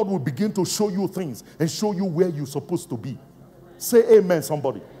 God will begin to show you things and show you where you're supposed to be. Say amen,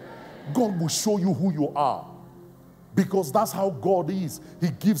 somebody. God will show you who you are. Because that's how God is. He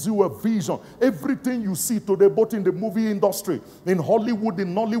gives you a vision. Everything you see today, both in the movie industry, in Hollywood,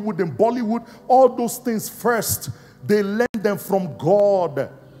 in Nollywood, in Bollywood, all those things first, they learn them from God.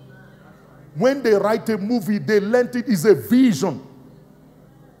 When they write a movie, they learn it is a vision.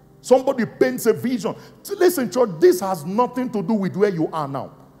 Somebody paints a vision. Listen, church, this has nothing to do with where you are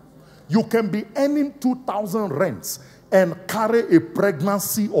now. You can be earning 2,000 rents and carry a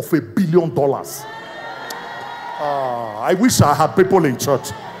pregnancy of $1 billion. I wish I had people in church.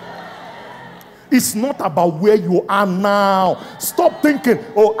 It's not about where you are now. Stop thinking,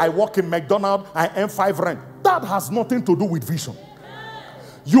 oh, I work in McDonald's, I earn 5 rent. That has nothing to do with vision.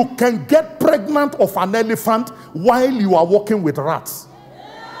 You can get pregnant of an elephant while you are working with rats.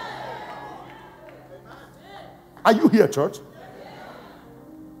 Are you here, church?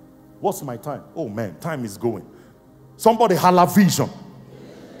 What's my time? Oh man, time is going. Somebody holla vision.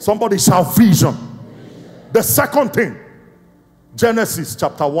 Somebody shout vision. The second thing, Genesis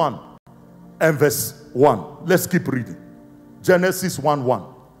chapter 1 and verse 1. Let's keep reading. Genesis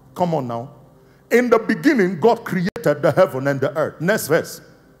 1:1. Come on now. In the beginning, God created the heaven and the earth. Next verse.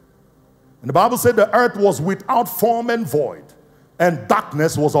 And the Bible said the earth was without form and void, and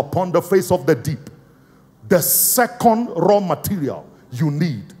darkness was upon the face of the deep. The second raw material you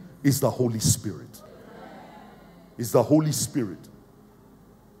need is the Holy Spirit. It's the Holy Spirit.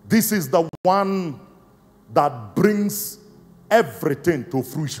 This is the one that brings everything to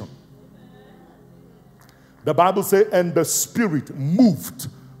fruition. The Bible says, and the Spirit moved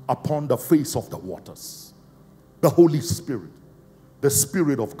upon the face of the waters. The Holy Spirit. The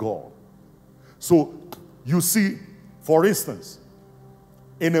Spirit of God. So, you see, for instance,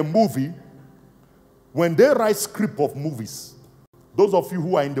 in a movie, when they write script of movies, those of you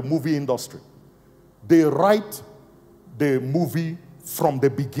who are in the movie industry, they write the movie from the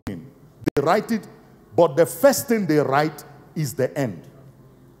beginning. They write it, but the first thing they write is the end.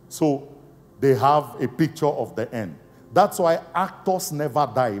 So they have a picture of the end. That's why actors never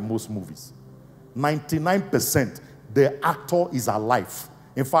die in most movies. 99%, the actor is alive.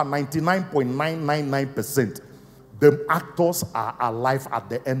 In fact, 99.999%, the actors are alive at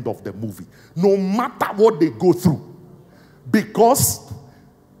the end of the movie. No matter what they go through. Because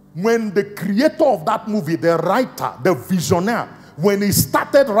when the creator of that movie, the writer, the visionary, when he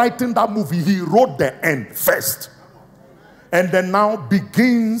started writing that movie, he wrote the end first. And then now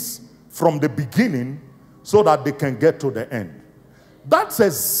begins from the beginning so that they can get to the end. That's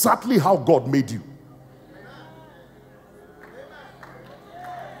exactly how God made you.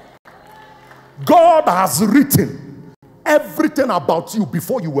 God has written everything about you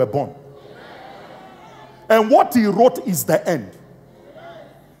before you were born. And what he wrote is the end.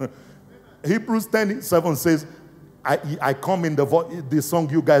 Hebrews 10:7 says, I come in the song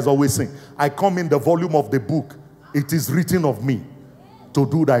you guys always sing. I come in the volume of the book. It is written of me to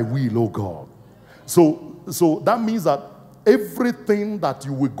do thy will, O God. So that means that everything that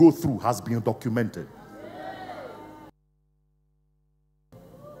you will go through has been documented.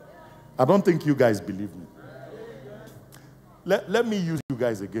 I don't think you guys believe me. Let me use you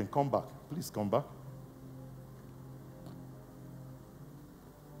guys again. Come back. Please come back.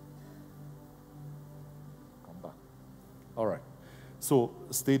 Come back. All right. So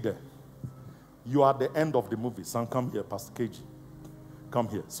stay there. You are at the end of the movie. Son, come here, Pastor KG. Come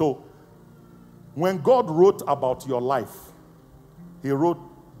here. So when God wrote about your life, he wrote,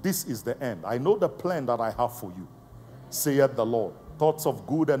 this is the end. I know the plan that I have for you, saith the Lord. Thoughts of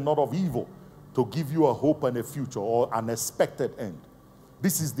good and not of evil, to give you a hope and a future, or an expected end.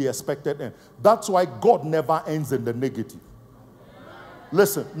 This is the expected end. That's why God never ends in the negative.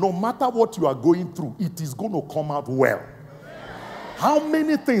 Listen, no matter what you are going through, it is going to come out well. How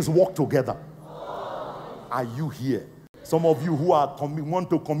many things work together? Are you here? Some of you who want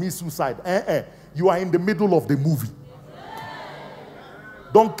to commit suicide, you are in the middle of the movie.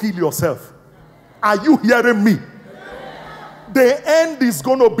 Don't kill yourself. Are you hearing me? The end is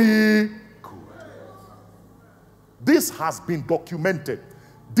going to be good. This has been documented.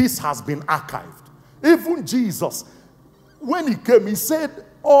 This has been archived. Even Jesus, when he came, he said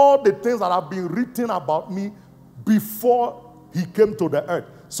all the things that have been written about me before he came to the earth.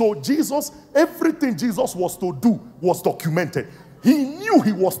 So Jesus, everything Jesus was to do was documented. He knew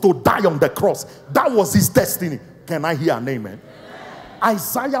he was to die on the cross. That was his destiny. Can I hear an amen?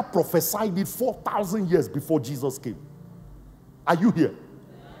 Isaiah prophesied it 4,000 years before Jesus came. Are you here?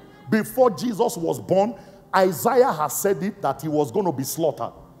 Before Jesus was born, Isaiah has said it that he was going to be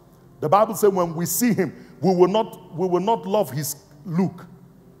slaughtered. The Bible says when we see him, we will not love his look.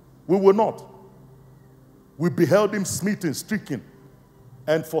 We will not. We beheld him smitten, stricken,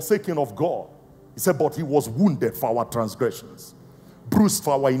 and forsaken of God. He said, but he was wounded for our transgressions, bruised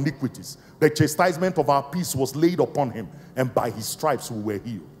for our iniquities. The chastisement of our peace was laid upon him, and by his stripes we were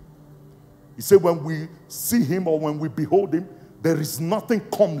healed. He said when we see him or when we behold him, there is nothing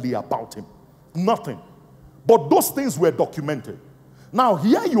comely about him. Nothing. But those things were documented. Now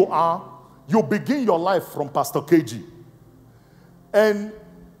here you are, you begin your life from Pastor KG. And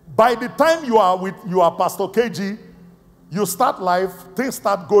by the time you are Pastor KG, you start life, things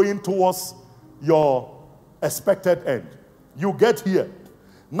start going towards your expected end. You get here.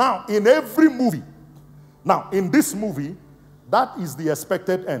 Now, in every movie, now in this movie, that is the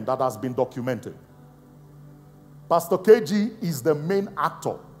expected end that has been documented. Pastor KG is the main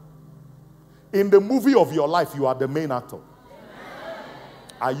actor. In the movie of your life, you are the main actor.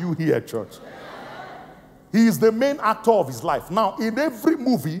 Are you here, church? He is the main actor of his life. Now, in every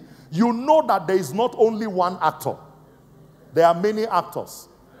movie, you know that there is not only one actor. There are many actors.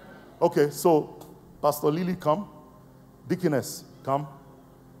 Okay, so Pastor Lily, come. Deaconess, come.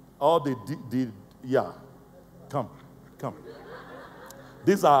 All yeah, come.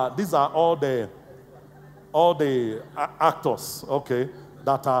 These are all the actors, okay,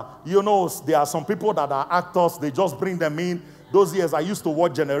 that are, you know, there are some people that are actors, they just bring them in. Those years I used to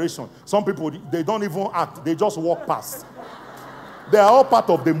watch Generation. Some people, they don't even act, they just walk past. They are all part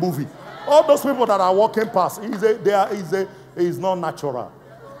of the movie. All those people that are walking past, is not natural.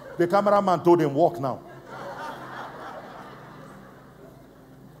 The cameraman told him, walk now.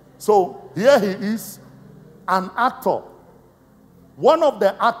 So here he is, an actor. One of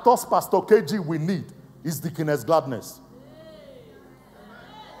the actors Pastor KG we need is Deaconess Gladness.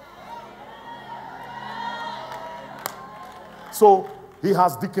 So he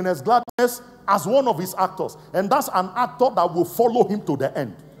has Deaconess Gladness as one of his actors. And that's an actor that will follow him to the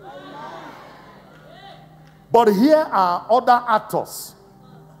end. But here are other actors.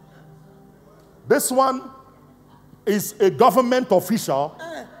 This one is a government official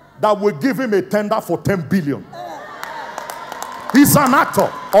that will give him a tender for 10 billion. He's an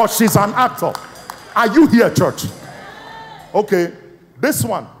actor or she's an actor. Are you here, church? Okay, this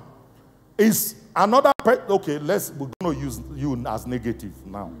one is another. Okay, we're going to use you as negative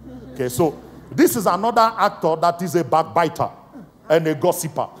now. Okay, so this is another actor that is a backbiter and a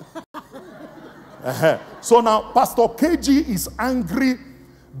gossiper. So now Pastor KG is angry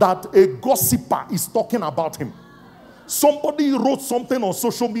that a gossiper is talking about him. Somebody wrote something on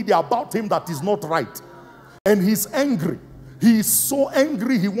social media about him that is not right. And he's angry. He is so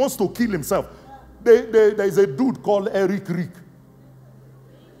angry he wants to kill himself. There is a dude called Ricky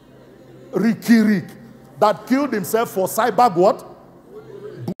Rick that killed himself for cyber what?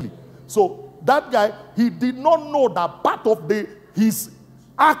 Bully. So that guy, he did not know that part of his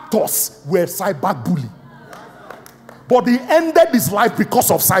actors were cyber bully. But he ended his life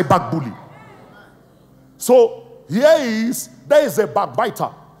because of cyber bully. So here he is, there is a backbiter.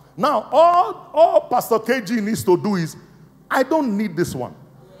 Now all Pastor KG needs to do is, I don't need this one.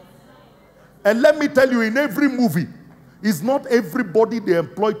 And let me tell you, in every movie, it's not everybody they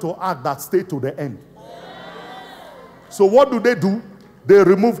employ to act that stay to the end. So what do? They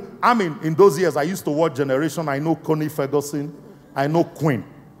remove. I mean, in those years, I used to watch Generation. I know Connie Ferguson. I know Queen.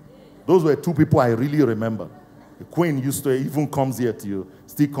 Those were two people I really remember. Queen used to even comes here to you,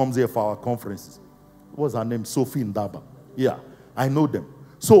 still comes here for our conferences. What was her name? Sophie Ndaba. Yeah, I know them.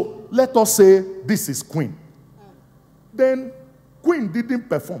 So let us say this is Queen. Then Queen didn't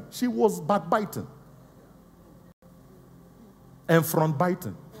perform. She was backbiting and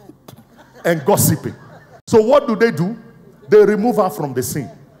front-biting and gossiping. So what do? They remove her from the scene.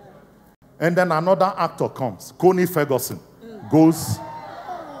 And then another actor comes, Connie Ferguson, goes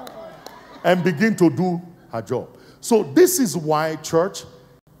and begin to do her job. So this is why, church,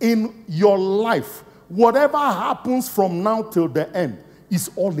 in your life, whatever happens from now till the end is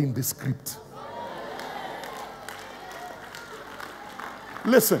all in the script.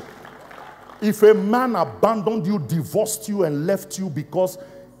 Listen, if a man abandoned you, divorced you, and left you because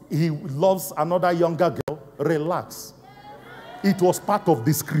he loves another younger girl, relax. It was part of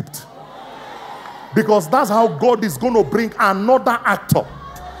the script. Because that's how God is going to bring another actor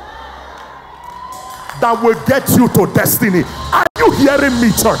that will get you to destiny. Are you hearing me,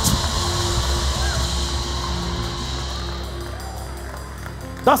 church?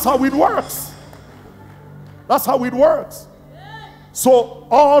 That's how it works. That's how it works. So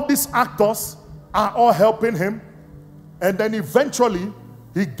all these actors are all helping him, and then eventually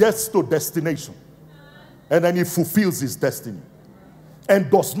he gets to destination, and then he fulfills his destiny and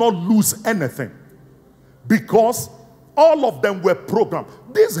does not lose anything, because all of them were programmed.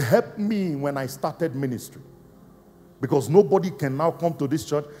 This helped me when I started ministry, because nobody can now come to this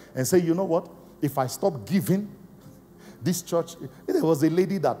church and say, you know what, if I stop giving this church. There was a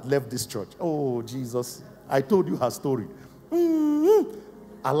lady that left this church. Oh Jesus, I told you her story.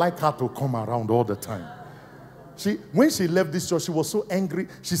 I like her to come around all the time. When she left this church, she was so angry.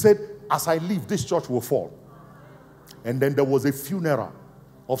 She said, as I leave, this church will fall. And then there was a funeral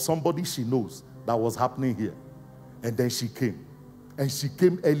of somebody she knows that was happening here. And then she came. And she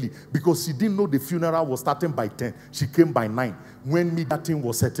came early because she didn't know the funeral was starting by 10. She came by 9 when that thing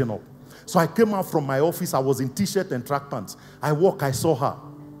was setting up. So I came out from my office. I was in t-shirt and track pants. I walked, I saw her.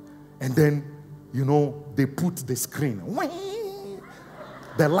 And then, you know, they put the screen.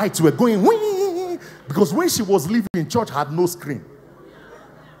 The lights were going. Because when she was leaving, church had no screen.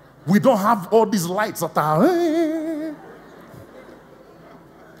 We don't have all these lights that are.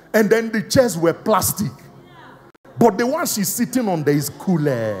 And then the chairs were plastic. But the one she's sitting on there is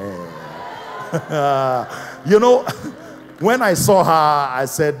cooler. You know, when I saw her, I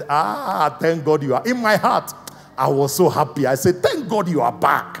said, thank God you are. In my heart, I was so happy. I said, thank God you are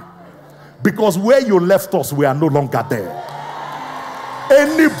back. Because where you left us, we are no longer there.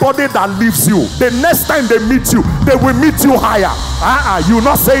 Anybody that leaves you, the next time they meet you, they will meet you higher. You're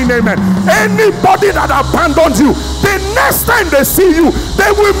not saying amen. Anybody that abandoned you, the next time they see you,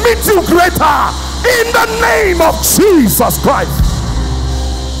 they will meet you greater. In the name of Jesus Christ.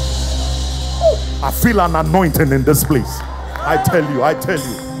 I feel an anointing in this place. I tell you.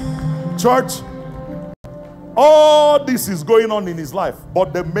 Church, all this is going on in his life,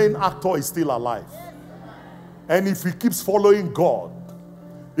 but the main actor is still alive. And if he keeps following God,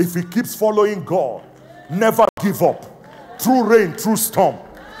 never give up. Through rain, through storm,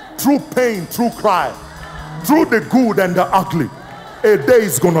 through pain, through cry, through the good and the ugly, a day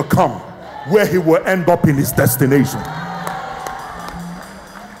is going to come where he will end up in his destination.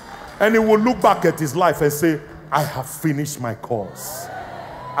 And he will look back at his life and say, I have finished my course.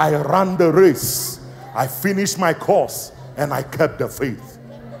 I ran the race. I finished my course and I kept the faith.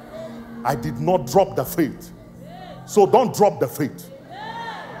 I did not drop the faith. So don't drop the faith.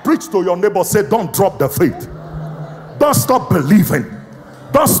 Preach to your neighbor, say, don't drop the faith. Don't stop believing.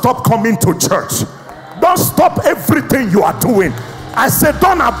 Don't stop coming to church. Don't stop everything you are doing. I said,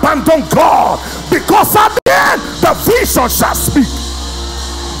 don't abandon God, because at the end, the vision shall speak.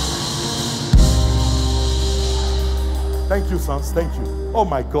 Thank you, sons. Thank you. Oh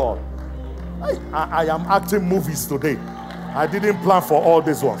my God. I am acting movies today. I didn't plan for all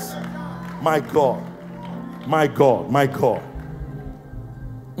these ones. My God. My God. My God.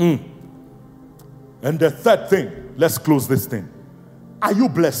 And the third thing, let's close this thing. Are you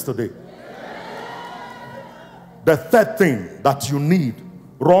blessed today? The third thing that you need,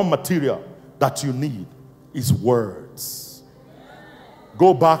 raw material that you need, is words.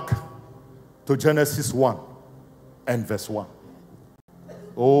 Go back to Genesis 1 and verse 1.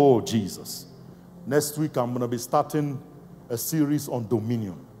 Oh, Jesus. Next week, I'm going to be starting a series on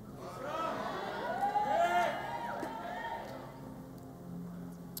dominion.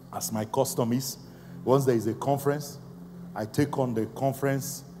 As my custom is, once there is a conference, I take on the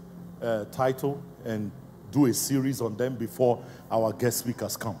conference title and do a series on them before our guest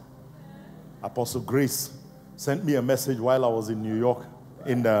speakers come. Apostle Grace sent me a message while I was in New York,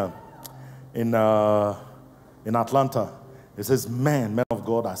 in Atlanta. It says, man of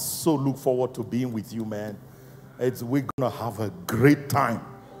God, I so look forward to being with you, man. We're going to have a great time.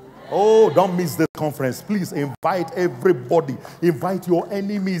 Oh, don't miss this conference. Please invite everybody. Invite your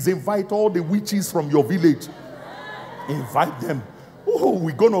enemies. Invite all the witches from your village. Invite them. Oh,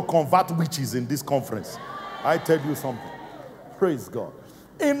 we're going to convert witches in this conference. I tell you something. Praise God.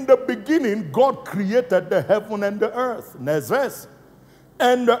 In the beginning, God created the heaven and the earth. Nezres.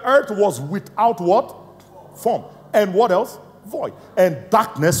 And the earth was without what? Form. And what else? Void. And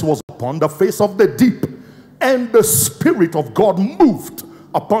darkness was upon the face of the deep. And the Spirit of God moved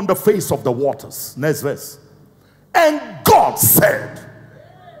upon the face of the waters. Next verse. And God said,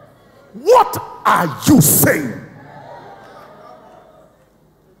 what are you saying?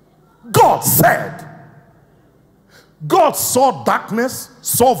 God said. God saw darkness,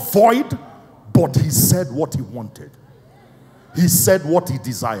 saw void, but he said what he wanted. He said what he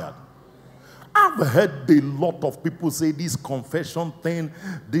desired. I've heard a lot of people say this confession thing,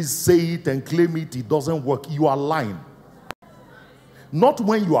 this say it and claim it, it doesn't work. You are lying. Not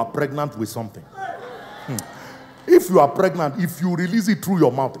when you are pregnant with something. If you are pregnant, if you release it through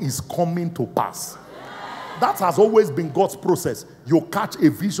your mouth, it's coming to pass. That has always been God's process. You catch a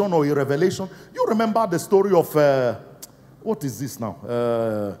vision or a revelation. You remember the story of, what is this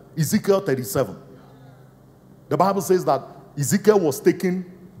now? Ezekiel 37. The Bible says that Ezekiel was taken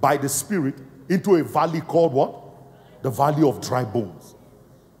by the Spirit into a valley called what? The valley of dry bones.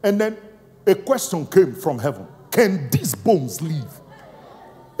 And then a question came from heaven. Can these bones live?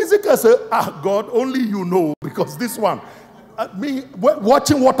 Ezekiel said, God, only you know, because this one, me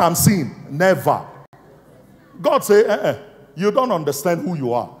watching what I'm seeing, never. God said, you don't understand who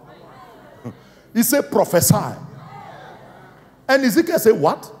you are. He said, prophesy. And Ezekiel said,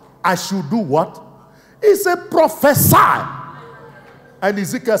 what? I should do what? He said, prophesy. And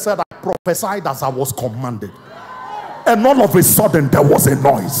Ezekiel said, I prophesied as I was commanded. And all of a sudden, there was a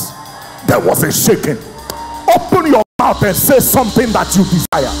noise. There was a shaking. Open your mouth and say something that you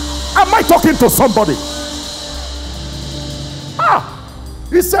desire. Am I talking to somebody?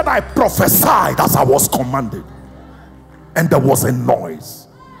 He said, I prophesied as I was commanded. And there was a noise.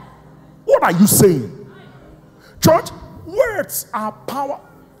 What are you saying? Church, words are power.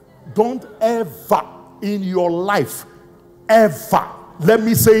 Don't ever in your life, ever, let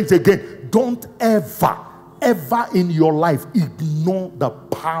me say it again, don't ever in your life ignore the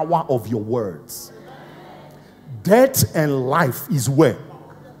power of your words. Death and life is where?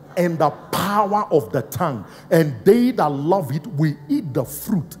 And the power of the tongue. And they that love it will eat the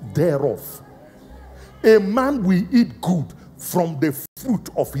fruit thereof. A man will eat good from the fruit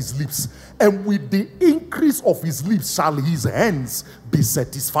of his lips, and with the increase of his lips shall his hands be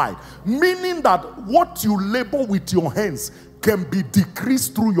satisfied. Meaning that what you labor with your hands can be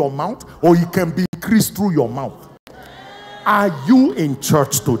decreased through your mouth, or it can be increased through your mouth. Are you in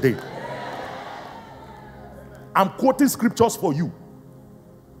church today? I'm quoting scriptures for you.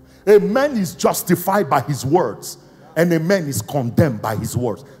 A man is justified by his words, and a man is condemned by his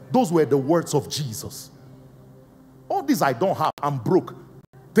words. Those were the words of Jesus. All this I don't have, I'm broke,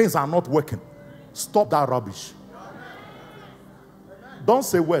 things are not working. Stop that rubbish. Don't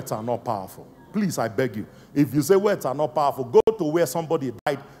say words are not powerful. Please, I beg you. If you say words are not powerful, go to where somebody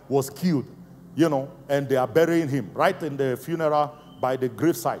died, was killed, you know, and they are burying him right in the funeral by the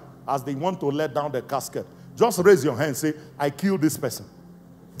graveside. As they want to let down the casket, just raise your hand and say, I killed this person.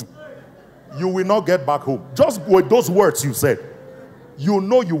 You will not get back home. Just with those words you said, you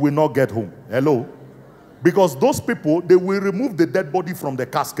know you will not get home. Hello? Because those people, they will remove the dead body from the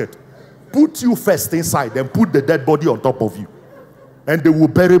casket, put you first inside, and put the dead body on top of you. And they will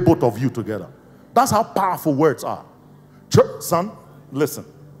bury both of you together. That's how powerful words are. Son, listen.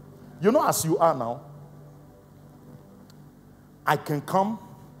 You know, as you are now, I can come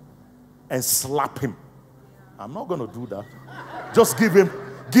and slap him. I'm not going to do that. Just give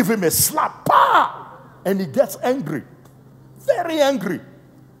him a slap. Bah! And he gets angry. Very angry.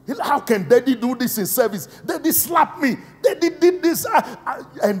 How can daddy do this in service? Daddy slapped me. Daddy did this.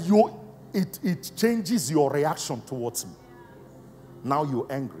 And it changes your reaction towards me. Now you're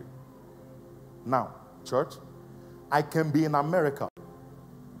angry. Now, church, I can be in America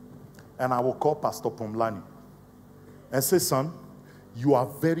and I will call Pastor Pomlani and say, son, you are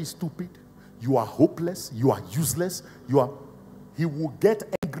very stupid. You are hopeless. You are useless. He will get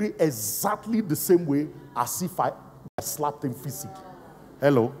angry exactly the same way as if I slapped him physically.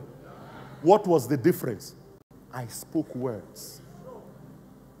 Hello? What was the difference? I spoke words.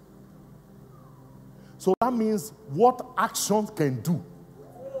 So that means what action can do.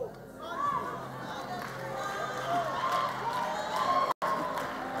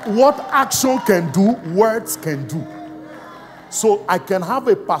 What action can do, words can do. So I can have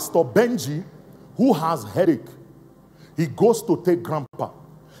a Pastor Benji who has headache. He goes to take grandpa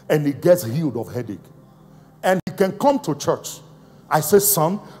and he gets healed of headache. And he can come to church. I say,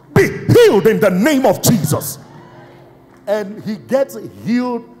 son, be healed in the name of Jesus. And he gets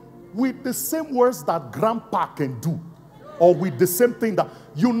healed with the same words that grandpa can do. Or with the same thing that,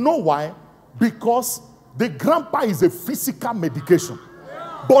 you know why? Because the grandpa is a physical medication.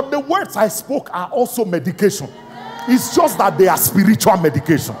 But the words I spoke are also medication. It's just that they are spiritual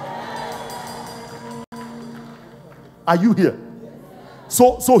medication. Are you here?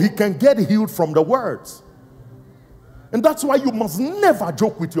 So he can get healed from the words. And that's why you must never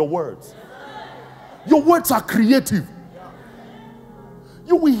joke with your words. Your words are creative.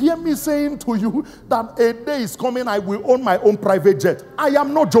 You will hear me saying to you that a day is coming, I will own my own private jet. I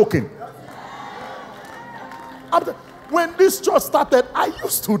am not joking. When this church started, I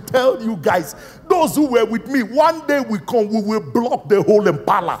used to tell you guys, those who were with me, one day we will block the whole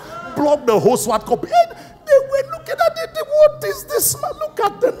Impala, block the whole SWAT copy. And they were looking at it, what is this? Look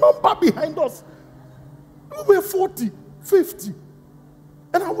at the number behind us. We were 40, 50.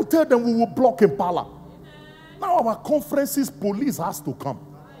 And I would tell them we will block Impala. Now our conferences, police has to come.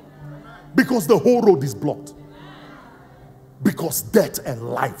 Because the whole road is blocked. Because death and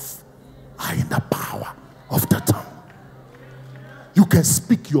life are in the power of the tongue. You can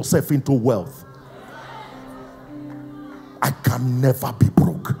speak yourself into wealth. I can never be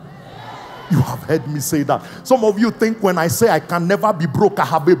broke. You have heard me say that. Some of you think when I say I can never be broke, I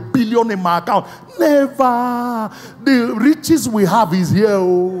have $1 billion in my account. Never. The riches we have is here.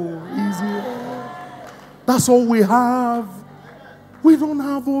 Oh, is here. That's all we have. We don't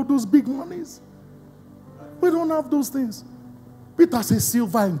have all those big monies. We don't have those things. Peter says,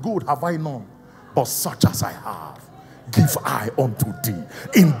 silver and gold have I none, but such as I have, give I unto thee.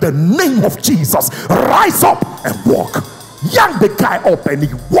 In the name of Jesus, rise up and walk. Young the guy up and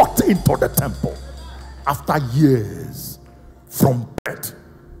he walked into the temple after years from bed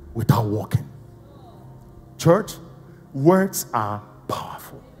without walking. Church, words are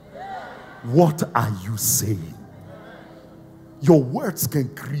powerful. What are you saying? Your words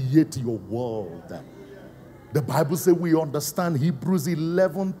can create your world. The Bible says we understand Hebrews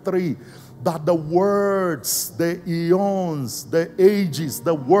 11:3 that the words, the eons, the ages,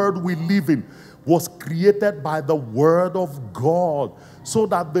 the world we live in was created by the word of God, so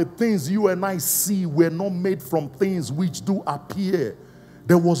that the things you and I see were not made from things which do appear.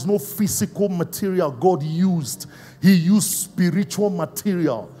 There was no physical material God used. He used spiritual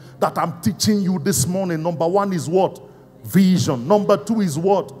material that I'm teaching you this morning. Number one is what? Vision. Number two is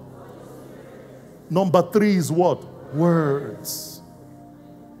what? Number three is what? Words.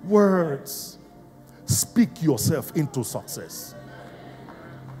 Words. Speak yourself into success.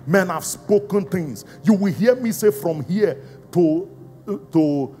 Men have spoken things. You will hear me say from here to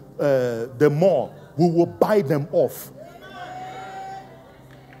the mall, we will buy them off.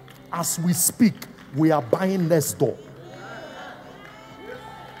 As we speak, we are buying next door.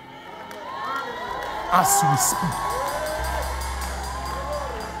 As we speak.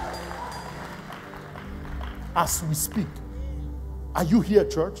 As we speak. Are you here,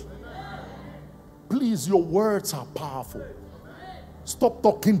 church? Please, your words are powerful. Stop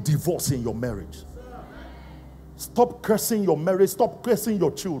talking divorce in your marriage. Stop cursing your marriage. Stop cursing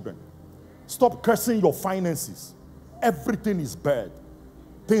your children. Stop cursing your finances. Everything is bad.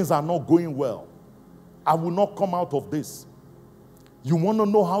 Things are not going well. I will not come out of this. You want to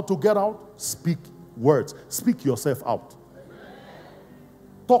know how to get out? Speak words. Speak yourself out.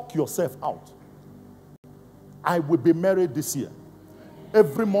 Talk yourself out. I will be married this year.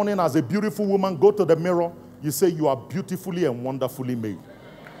 Every morning as a beautiful woman, go to the mirror. You say you are beautifully and wonderfully made.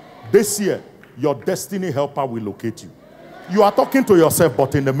 This year, your destiny helper will locate you. You are talking to yourself,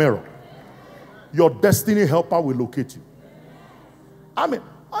 but in the mirror. Your destiny helper will locate you.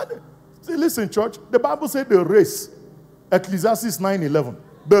 See, listen, church. The Bible said the race, Ecclesiastes 9:11.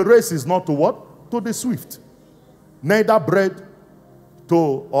 The race is not to what? To the swift. Neither bread to,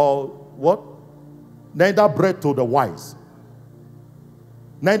 or what? Neither bread to the wise.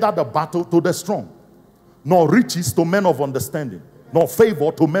 Neither the battle to the strong. Nor riches to men of understanding. Nor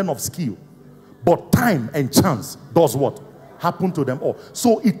favor to men of skill. But time and chance does what? Happen to them all.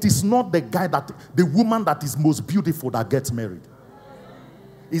 So it is not the the woman that is most beautiful that gets married.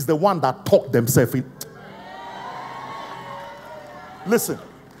 It's the one that talked themselves in. Listen,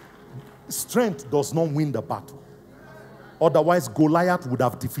 strength does not win the battle. Otherwise, Goliath would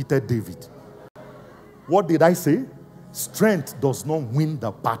have defeated David. What did I say? Strength does not win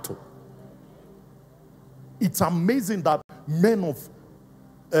the battle. It's amazing that men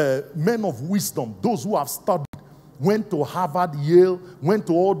of wisdom, those who have studied, went to Harvard, Yale, went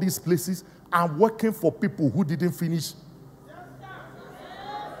to all these places, and working for people who didn't finish.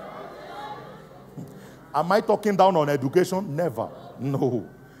 Am I talking down on education? Never. No.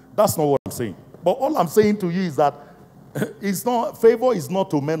 That's not what I'm saying. But all I'm saying to you is that favor is not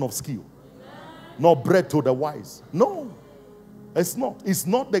to men of skill, nor bread to the wise. No, it's not. It's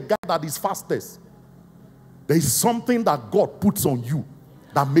not the guy that is fastest. There is something that God puts on you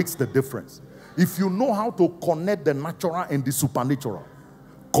that makes the difference. If you know how to connect the natural and the supernatural,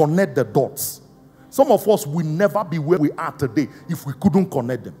 connect the dots. Some of us will never be where we are today if we couldn't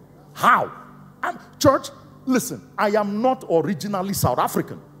connect them. How? Church, listen, I am not originally South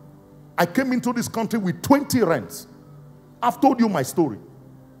African. I came into this country with 20 rents. I've told you my story.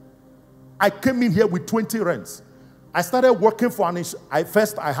 I came in here with 20 rents. I started working for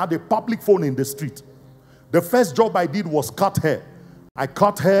I had a public phone in the street. The first job I did was cut hair. I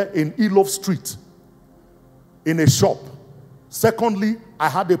cut hair in Elof Street in a shop. Secondly, I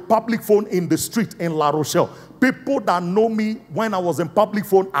had a public phone in the street in La Rochelle. People that know me when I was in public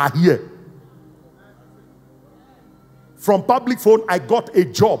phone are here. From public phone, I got a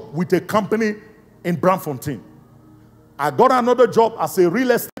job with a company in Braamfontein. I got another job as a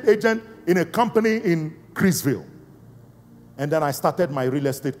real estate agent in a company in Chrisville. And then I started my real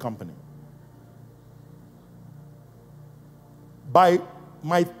estate company. By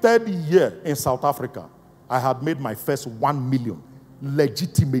my third year in South Africa, I had made my first 1 million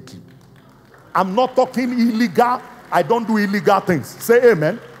legitimately. I'm not talking illegal. I don't do illegal things. Say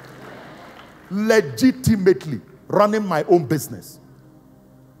amen. Legitimately running my own business.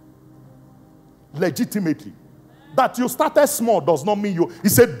 Legitimately. That you started small does not mean you. He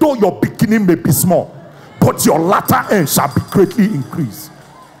said, though your beginning may be small, but your latter end shall be greatly increased.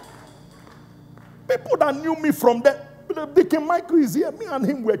 People that knew me from there, Deacon Michael is here. Me and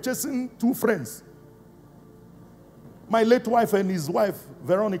him were chasing two friends. My late wife and his wife,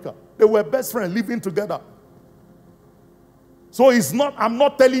 Veronica. They were best friends living together. So it's not, I'm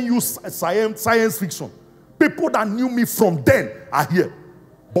not telling you science fiction. People that knew me from then are here.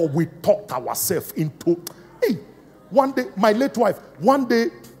 But we talked ourselves into, hey, one day, my late wife, one day,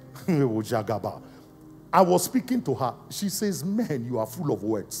 I was speaking to her. She says, man, you are full of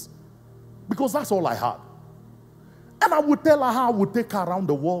words. Because that's all I had. And I would tell her how I would take her around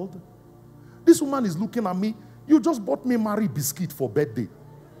the world. This woman is looking at me. You just bought me Marie biscuit for birthday.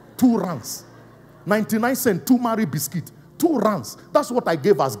 2 rands. 99 cents, 2 Marie biscuit. 2 rands. That's what I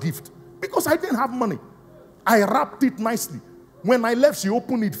gave as gift. Because I didn't have money. I wrapped it nicely. When I left, she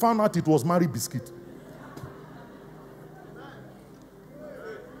opened it, found out it was Marie biscuit.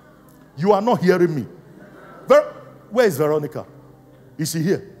 You are not hearing me. Where is Veronica? Is she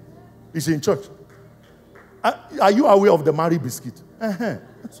here? Is she in church? Are you aware of the Marie biscuit?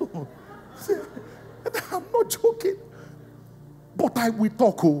 So, I'm not joking. But I will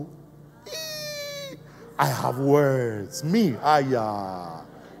talk. Oh. I have words. Me.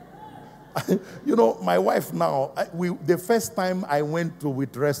 You know, my wife now, the first time I went to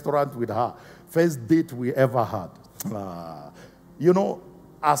with restaurant with her, first date we ever had. You know,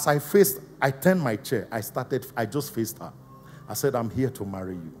 as I turned my chair, I just faced her. I said, I'm here to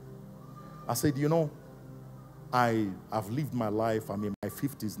marry you. I said, you know, I've lived my life. I'm in my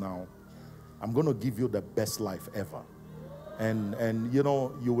 50s now. I'm going to give you the best life ever. And you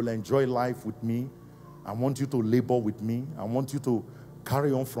know, you will enjoy life with me. I want you to labor with me. I want you to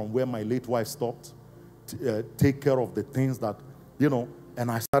carry on from where my late wife stopped. Take care of the things that, you know, and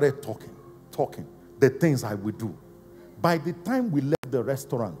I started talking, the things I would do. By the time we left the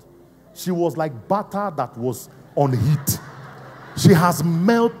restaurant, she was like butter that was on heat. She has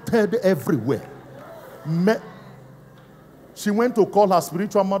melted everywhere. She went to call her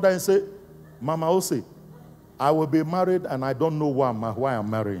spiritual mother and say, Mama Ose, I will be married and I don't know why I'm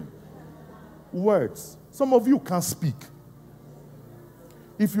marrying. Words. Some of you can't speak.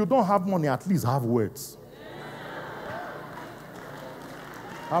 If you don't have money, at least have words.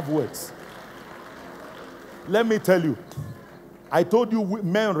 Have words. Let me tell you, I told you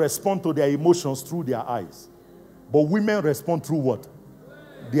men respond to their emotions through their eyes. But women respond through what?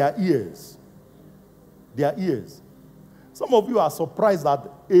 Their ears. Their ears. Some of you are surprised that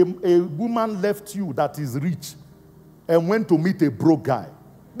a woman left you that is rich and went to meet a broke guy.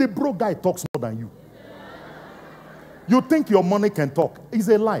 The broke guy talks more than you. You think your money can talk. It's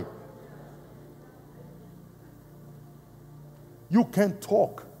a lie. You can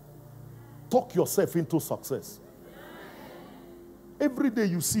talk. Talk yourself into success. Every day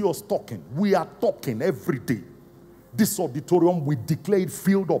you see us talking. We are talking every day. This auditorium, we declare it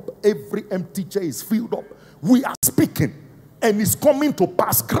filled up. Every empty chair is filled up. We are speaking. And it's coming to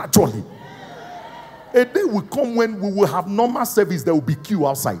pass gradually. A day will come when we will have normal service. There will be queue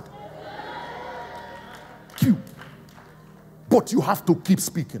outside. Queue. But you have to keep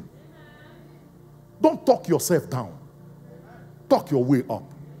speaking. Don't talk yourself down. Talk your way up.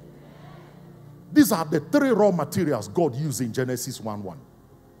 These are the 3 raw materials God used in Genesis 1:1.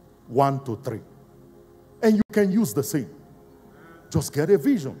 1 to 3. And you can use the same. Just get a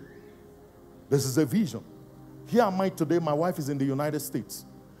vision. This is a vision. Here am I today. My wife is in the United States,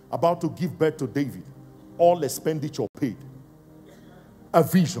 about to give birth to David. All expenditure paid. A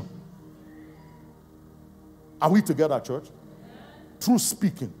vision. Are we together, church? Through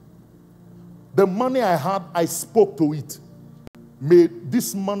speaking. The money I had, I spoke to it. May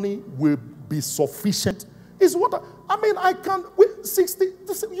this money will be sufficient. Is what I can. 60.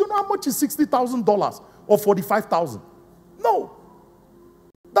 You know how much is $60,000 or $45,000? No.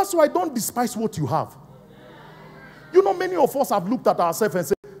 That's why don't despise what you have. You know, many of us have looked at ourselves and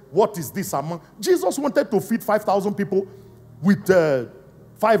said, "What is this among?" Jesus wanted to feed 5,000 people with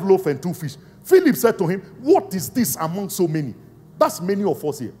 5 loaves and 2 fish. Philip said to him, "What is this among so many?" That's many of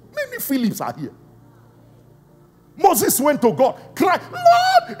us here. Many Philips are here. Moses went to God, cried,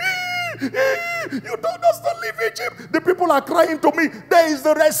 "Lord, you told us to leave Egypt. The people are crying to me. There is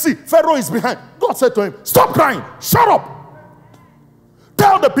the Red Sea. Pharaoh is behind." God said to him, "Stop crying. Shut up.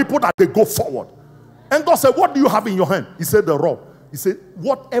 Tell the people that they go forward." And God said, "What do you have in your hand?" He said, "The rod." He said,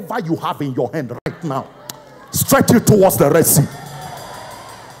 "Whatever you have in your hand right now, stretch it towards the Red Sea."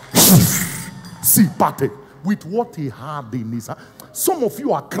 See, parted with what he had in his hand. Some of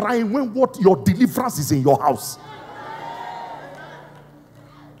you are crying when what your deliverance is in your house.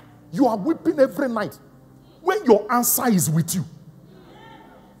 You are weeping every night when your answer is with you.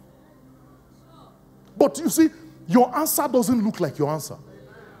 But you see, your answer doesn't look like your answer.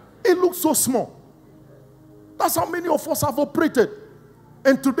 It looks so small. That's how many of us have operated.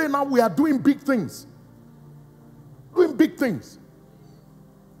 And today now we are doing big things. Doing big things.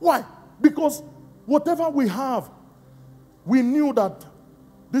 Why? Because whatever we have, we knew that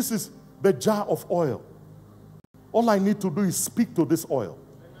this is the jar of oil. All I need to do is speak to this oil.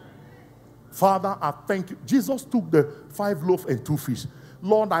 Father, I thank you. Jesus took the 5 loaves and 2 fish.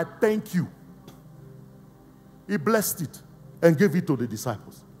 Lord, I thank you. He blessed it and gave it to the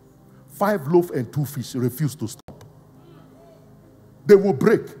disciples. 5 loaves and 2 fish refused to stop. They will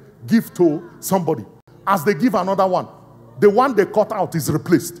break, give to somebody. As they give another one, the one they cut out is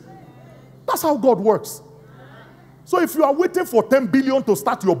replaced. That's how God works. So if you are waiting for 10 billion to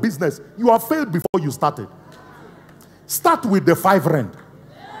start your business, you have failed before you started. Start with the 5 rand.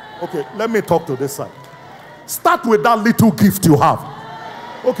 Okay, let me talk to this side. Start with that little gift you have.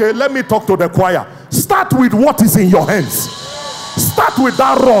 Okay, let me talk to the choir. Start with what is in your hands. Start with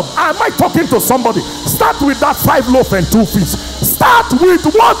that rod. Am I talking to somebody? Start with that 5 loaves and 2 fish. Start with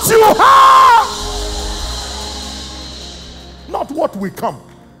what you have. Not what will come.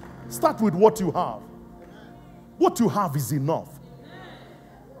 Start with what you have. What you have is enough.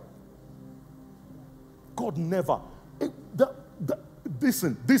 God never.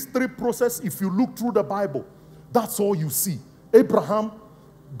 Listen, this 3 process, if you look through the Bible, that's all you see. Abraham,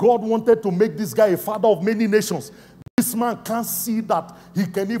 God wanted to make this guy a father of many nations. This man can't see that he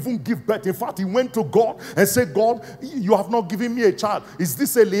can even give birth. In fact, he went to God and said, "God, you have not given me a child. Is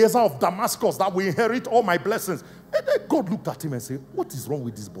this Eliezer of Damascus that will inherit all my blessings?" And then God looked at him and said, "What is wrong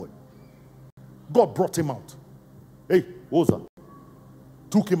with this boy?" God brought him out. Hey, Oza.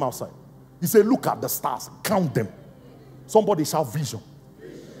 Took him outside. He said, "Look at the stars. Count them." Somebody shout vision.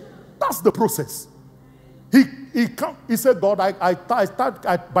 That's the process. He said, "God,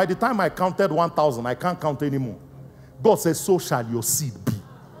 by the time I counted 1,000, I can't count anymore." God says, "So shall your seed be."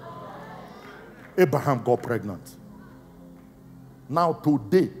 Abraham got pregnant. Now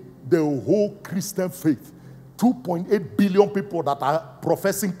today, the whole Christian faith 2.8 billion people that are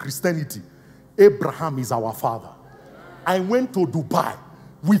professing Christianity, Abraham is our father. I went to Dubai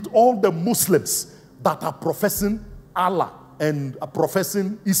with all the Muslims that are professing Allah and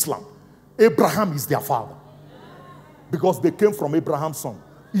professing Islam. Abraham is their father. Because they came from Abraham's son,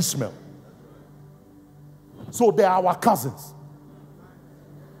 Ishmael. So they are our cousins.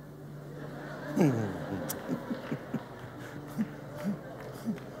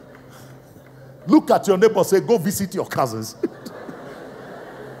 Look at your neighbor, say, go visit your cousins.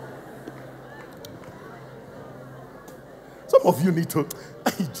 Some of you need to,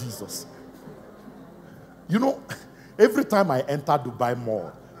 hey, Jesus. You know, every time I enter Dubai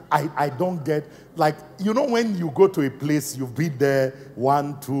Mall, I don't get, like, you know, when you go to a place, you've been there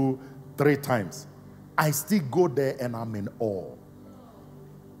 1, 2, 3 times. I still go there and I'm in awe.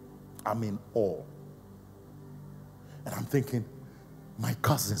 I'm in awe. And I'm thinking, my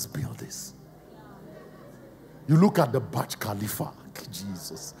cousins built this. You look at the Burj Khalifa,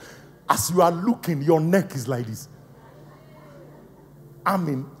 Jesus. As you are looking, your neck is like this. I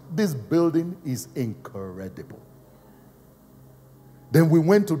mean, this building is incredible. Then we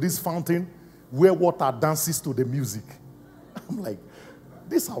went to this fountain where water dances to the music. I'm like,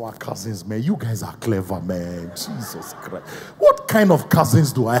 these are our cousins, man. You guys are clever, man. Jesus Christ. What kind of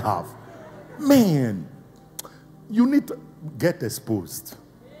cousins do I have? Man, you need to get exposed.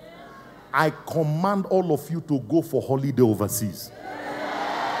 I command all of you to go for holiday overseas.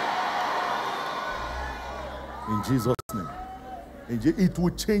 In Jesus' name. It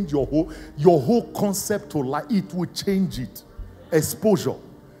will change your whole concept to life. It will change it. Exposure.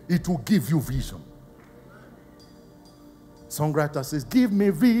 It will give you vision. Songwriter says, give me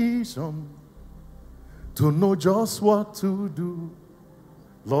vision to know just what to do.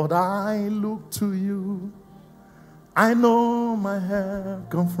 Lord, I look to you. I know my help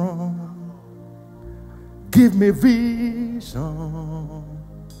comes from. Give me vision.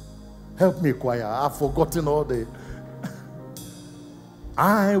 Help me, choir. I've forgotten all the.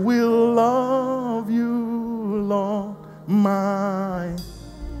 I will love you, Lord, my.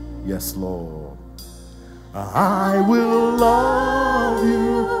 Yes, Lord. I will love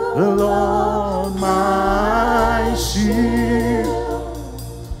you, Lord, my shield.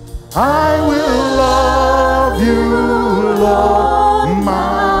 I will love you, Lord,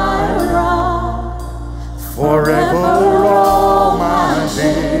 my rock. Forever all my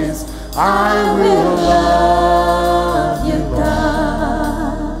days, I will love you,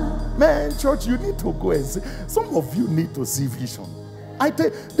 God. Man, church, you need to go and see. Some of you need to see vision. I tell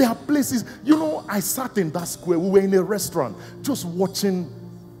you, there are places, you know, I sat in that square. We were in a restaurant just watching.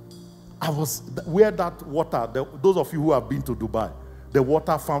 I was where that water, those of you who have been to Dubai, the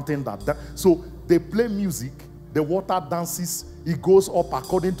water fountain so they play music, the water dances, it goes up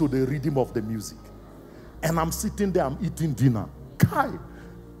according to the rhythm of the music. And I'm sitting there, I'm eating dinner. Kai,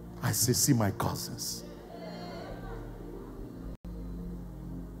 I say, see my cousins.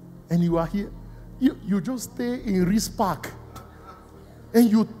 And you are here. You just stay in Rispark. And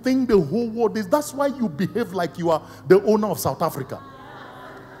you think the whole world is, that's why you behave like you are the owner of South Africa.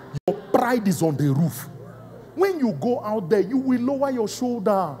 Your pride is on the roof. When you go out there, you will lower your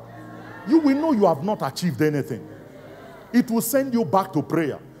shoulder. You will know you have not achieved anything. It will send you back to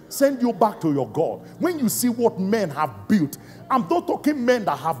prayer. Send you back to your God. When you see what men have built, I'm not talking men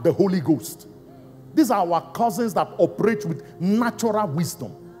that have the Holy Ghost. These are our cousins that operate with natural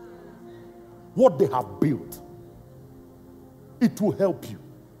wisdom. What they have built. It will help you.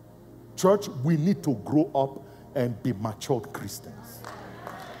 Church, we need to grow up and be matured Christians.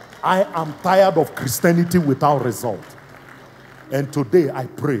 I am tired of Christianity without result. And today I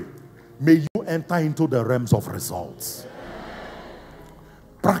pray, may you enter into the realms of results.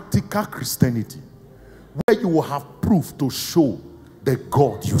 Practical Christianity, where you will have proof to show the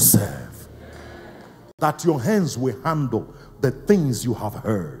God you serve. That your hands will handle the things you have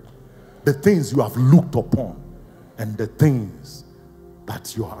heard, the things you have looked upon, and the things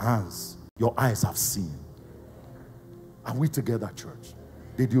that your eyes have seen. Are we together, church?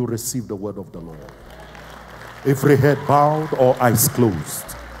 Did you receive the word of the Lord? Every head bowed or eyes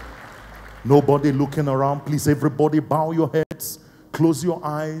closed. Nobody looking around. Please, everybody bow your heads. Close your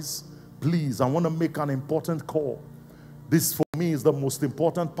eyes. Please, I want to make an important call. This, for me, is the most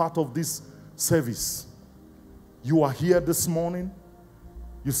important part of this service. You are here this morning.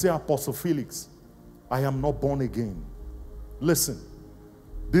 You say, Apostle Felix, I am not born again. Listen,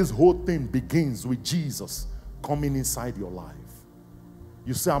 this whole thing begins with Jesus coming inside your life.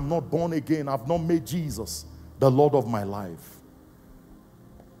 You say, I'm not born again. I've not made Jesus the Lord of my life.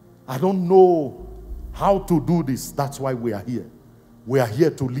 I don't know how to do this. That's why we are here. We are here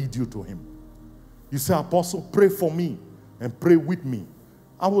to lead you to him. You say, Apostle, pray for me and pray with me.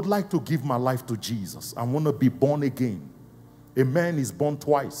 I would like to give my life to Jesus. I want to be born again. A man is born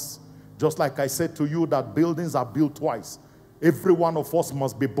twice. Just like I said to you that buildings are built twice. Every one of us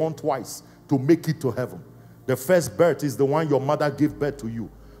must be born twice to make it to heaven. The first birth is the one your mother gave birth to you.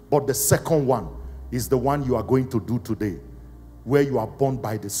 But the second one is the one you are going to do today, where you are born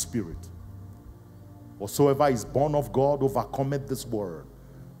by the Spirit. Whatsoever is born of God overcometh this world.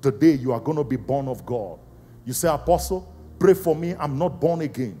 Today you are going to be born of God. You say, Apostle, pray for me. I'm not born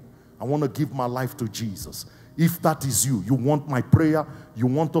again. I want to give my life to Jesus. If that is you, you want my prayer, you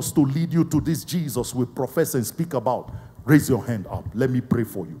want us to lead you to this Jesus we profess and speak about, raise your hand up. Let me pray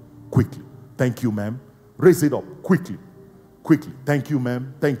for you quickly. Thank you, ma'am. Raise it up quickly. Quickly. Thank you,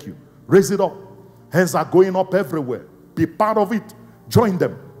 ma'am. Thank you. Raise it up. Hands are going up everywhere. Be part of it. Join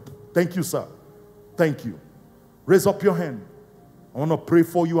them. Thank you, sir. Thank you. Raise up your hand. I want to pray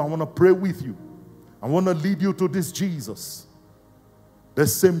for you. I want to pray with you. I want to lead you to this Jesus. The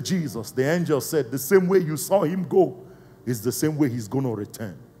same Jesus, the angel said, the same way you saw him go is the same way he's going to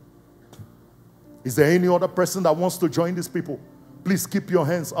return. Is there any other person that wants to join these people? Please keep your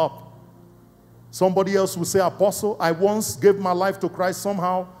hands up. Somebody else will say, Apostle, I once gave my life to Christ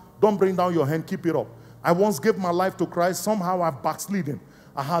somehow. Don't bring down your hand, keep it up. I once gave my life to Christ, somehow I've backslidden.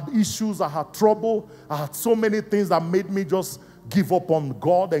 I had issues, I had trouble, I had so many things that made me just give up on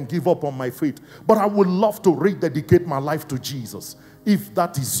God and give up on my faith. But I would love to rededicate my life to Jesus. If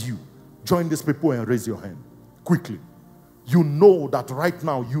that is you, join these people and raise your hand quickly. You know that right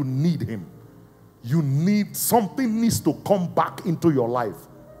now you need him. You need, something needs to come back into your life.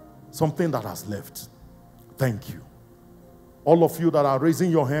 Something that has left. Thank you. All of you that are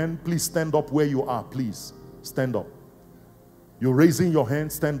raising your hand, please stand up where you are. Please stand up. You're raising your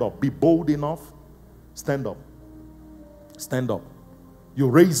hand, stand up. Be bold enough. Stand up. Stand up. You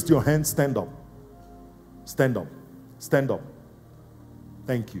raised your hand, stand up. Stand up. Stand up.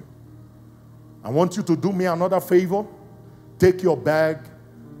 Thank you. I want you to do me another favor. Take your bag,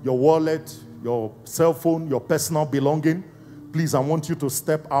 your wallet, your cell phone, your personal belonging. Please, I want you to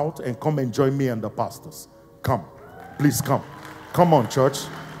step out and come and join me and the pastors. Come. Please come. Come on, church.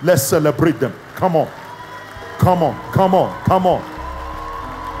 Let's celebrate them. Come on. Come on. Come on. Come on.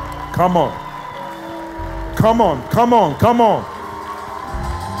 Come on. Come on. Come on. Come on.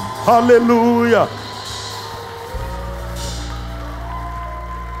 Hallelujah.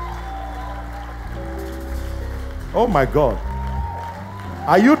 Oh my God.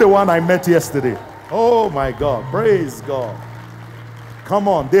 Are you the one I met yesterday? Oh my God. Praise God. Come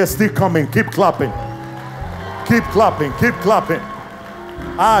on. They're still coming. Keep clapping. Keep clapping. Keep clapping.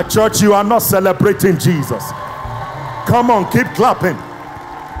 Ah, church, you are not celebrating Jesus. Come on. Keep clapping.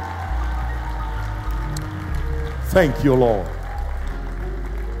 Thank you, Lord.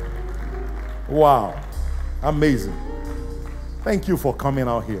 Wow. Amazing. Thank you for coming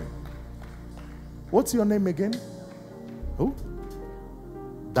out here. What's your name again? Who?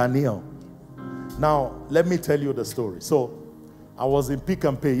 Daniel. Now, let me tell you the story. So, I was in Pick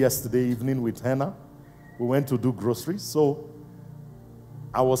and Pay yesterday evening with Hannah. We went to do groceries. So,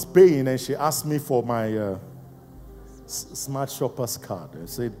 I was paying and she asked me for my Smart Shopper's card.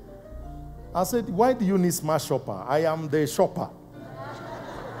 I said, why do you need Smart Shopper? I am the shopper.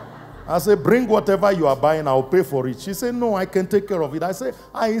 I said, bring whatever you are buying, I'll pay for it. She said, no, I can take care of it. I said,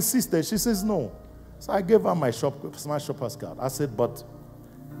 I insisted. She says, no. So I gave her my Smart Shopper's card. I said, but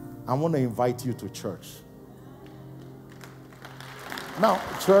I want to invite you to church. Now,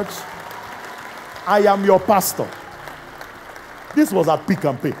 church, I am your pastor. This was at Pick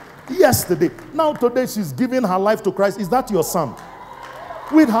and Pay yesterday. Now, today, she's giving her life to Christ. Is that your son?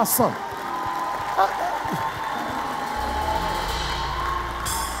 With her son.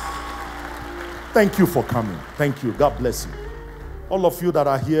 Thank you for coming. Thank you. God bless you. All of you that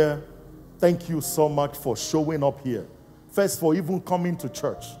are here, thank you so much for showing up here. First, for even coming to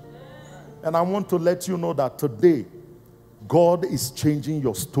church. And I want to let you know that today, God is changing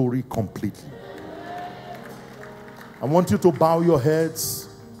your story completely. I want you to bow your heads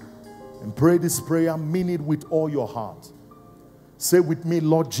and pray this prayer. Mean it with all your heart. Say with me,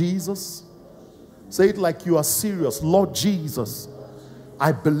 Lord Jesus. Say it like you are serious. Lord Jesus,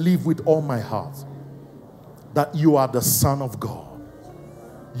 I believe with all my heart that you are the Son of God.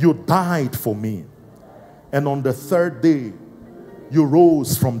 You died for me. And on the third day, you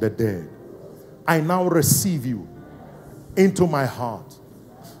rose from the dead. I now receive you into my heart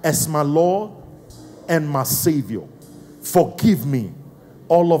as my Lord and my Savior. Forgive me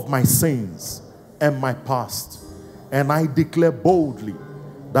all of my sins and my past. And I declare boldly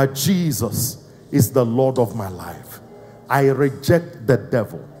that Jesus is the Lord of my life. I reject the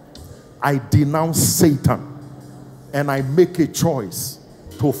devil. I denounce Satan and I make a choice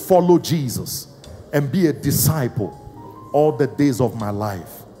to follow Jesus and be a disciple all the days of my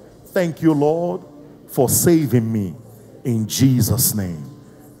life. Thank you, Lord, for saving me. In Jesus' name,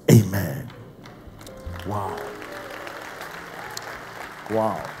 amen. Wow.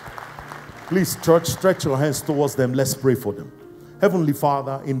 Wow. Please, church, stretch your hands towards them. Let's pray for them. Heavenly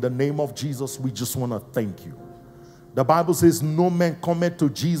Father, in the name of Jesus, we just want to thank you. The Bible says, no man cometh to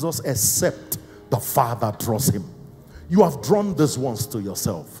Jesus except the Father draws him. You have drawn these ones to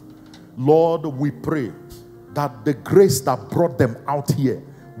yourself. Lord, we pray that the grace that brought them out here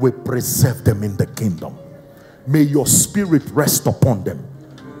will preserve them in the kingdom. May your spirit rest upon them.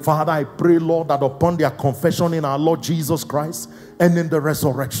 Father, I pray, Lord, that upon their confession in our Lord Jesus Christ and in the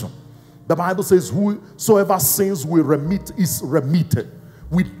resurrection, the Bible says, whosoever sins we remit is remitted.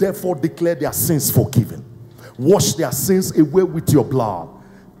 We therefore declare their sins forgiven. Wash their sins away with your blood.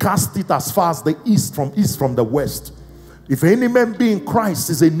 Cast it as far as the east from the west. If any man be in Christ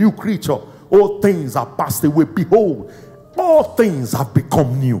is a new creature, all things are passed away. Behold, all things have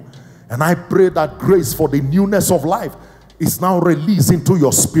become new. And I pray that grace for the newness of life is now released into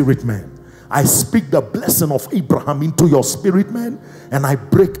your spirit, man. I speak the blessing of Abraham into your spirit, man, and I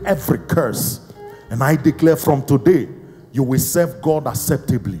break every curse. And I declare from today, you will serve God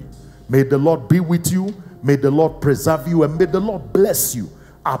acceptably. May the Lord be with you. May the Lord preserve you, and may the Lord bless you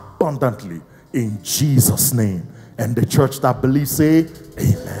abundantly in Jesus' name. And the church that believes say,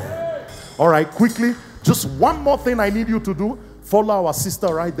 amen. All right, quickly, just one more thing I need you to do. Follow our sister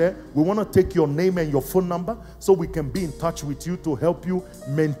right there. We want to take your name and your phone number so we can be in touch with you to help you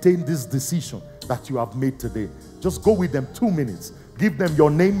maintain this decision that you have made today. Just go with them 2 minutes. Give them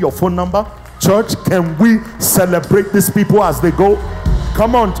your name, your phone number. Church, can we celebrate these people as they go?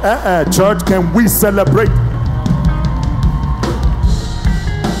 Come on, church, can we celebrate?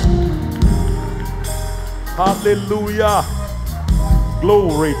 Hallelujah.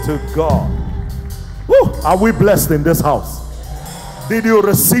 Glory to God. Woo, are we blessed in this house? Did you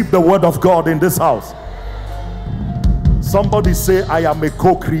receive the word of God in this house? Somebody say, I am a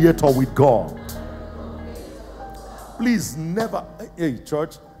co-creator with God. Please never, hey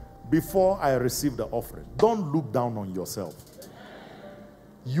church, before I receive the offering, don't look down on yourself.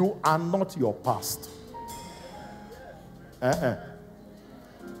 You are not your past.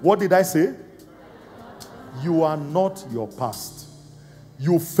 What did I say? You are not your past.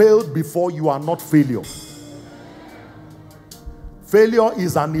 You failed before, you are not failure. Failure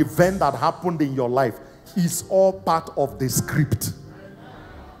is an event that happened in your life. It's all part of the script.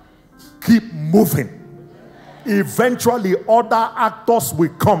 Keep moving. Eventually, other actors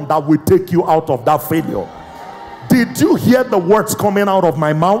will come that will take you out of that failure. Did you hear the words coming out of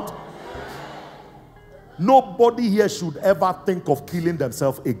my mouth? Nobody here should ever think of killing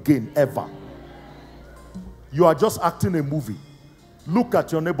themselves again, ever. You are just acting a movie. Look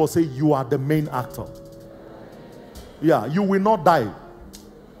at your neighbor, say, you are the main actor. Yeah, you will not die.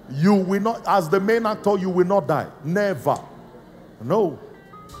 You will not, as the main actor, you will not die. Never. No.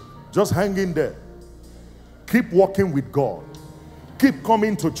 Just hang in there. Keep walking with God. Keep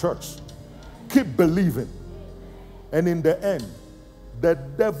coming to church. Keep believing. And in the end, the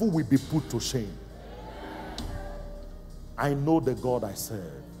devil will be put to shame. I know the God I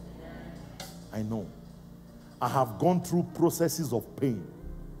serve. I know. I have gone through processes of pain.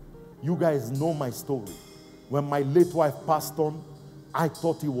 You guys know my story. When my late wife passed on, I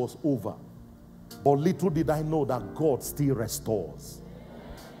thought it was over. But little did I know that God still restores.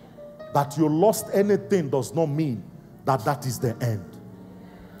 That you lost anything does not mean that that is the end.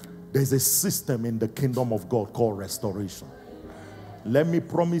 There's a system in the kingdom of God called restoration. Let me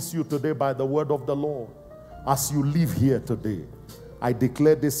promise you today by the word of the Lord, as you live here today, I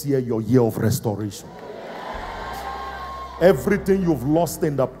declare this year your year of restoration. Everything you've lost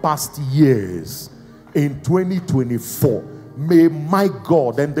in the past years, in 2024, may my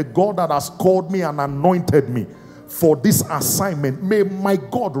God and the God that has called me and anointed me for this assignment, may my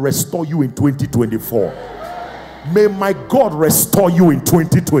God restore you in 2024. May my God restore you in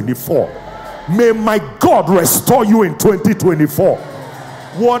 2024. May my God restore you in 2024.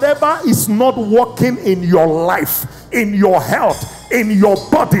 Whatever is not working in your life, in your health, in your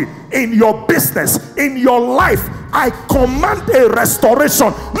body, in your business, in your life, I command a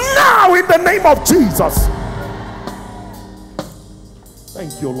restoration now in the name of Jesus.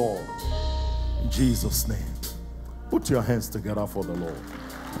 Thank you, Lord. In Jesus' name. Put your hands together for the Lord.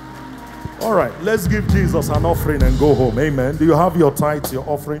 All right, let's give Jesus an offering and go home. Amen. Do you have your tithes, your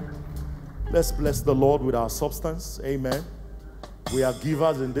offering? Let's bless the Lord with our substance. Amen. We are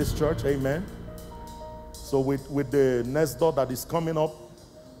givers in this church. Amen. So with the next door that is coming up,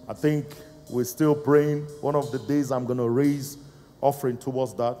 I think we're still praying. One of the days I'm going to raise offering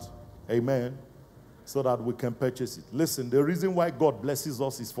towards that. Amen. So that we can purchase it. Listen, the reason why God blesses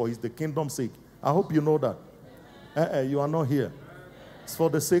us is for the kingdom's sake. I hope you know that. You are not here. It's for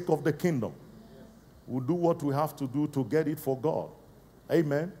the sake of the kingdom. We'll do what we have to do to get it for God.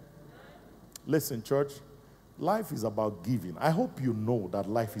 Amen. Listen, church, life is about giving. I hope you know that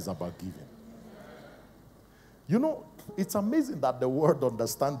life is about giving. You know, it's amazing that the world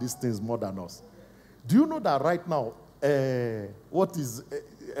understands these things more than us. Do you know that right now,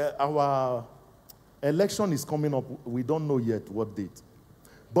 our election is coming up? We don't know yet what date.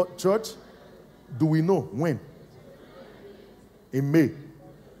 But church, do we know when? In May.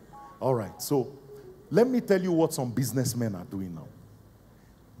 All right, so let me tell you what some businessmen are doing now.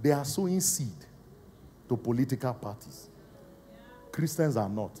 They are sowing seed to political parties. Christians are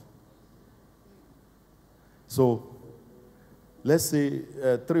not. So, let's say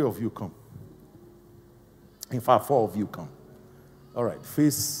 3 of you come. In fact, 4 of you come. All right,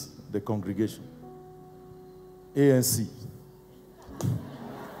 face the congregation. ANC.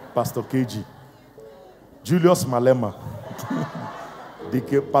 Pastor KG. Julius Malema.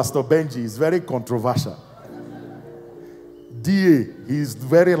 Pastor Benji is very controversial. DA, he is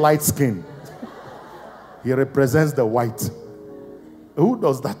very light-skinned. He represents the white. Who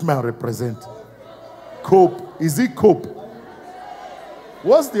does that man represent? Cope. Is he Cope?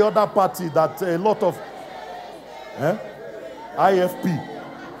 What's the other party that a lot of... IFP.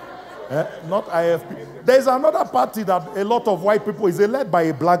 Not IFP. There's another party that a lot of white people is led by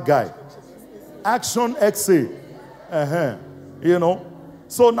a black guy. Action XA. You know.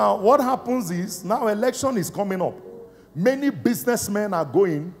 So now what happens is, now election is coming up. Many businessmen are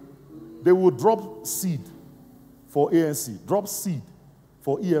going, they will drop seed for ANC, drop seed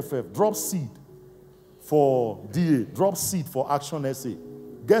for EFF, drop seed for DA, drop seed for Action SA.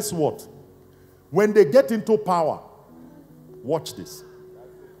 Guess what? When they get into power, watch this.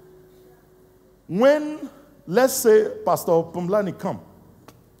 When, let's say, Pastor Pumlani come,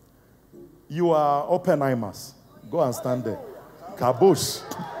 you are Oppenheimers. Go and stand there. Kabosh.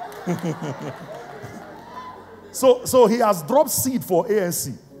 So he has dropped seed for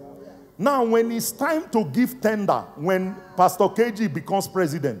ANC. Now, when it's time to give tender, when Pastor KG becomes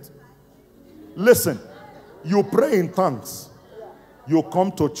president, listen, you pray in tongues, you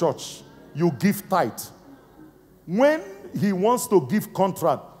come to church, you give tithe. When he wants to give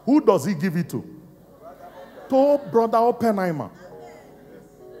contract, who does he give it to? To Brother Oppenheimer.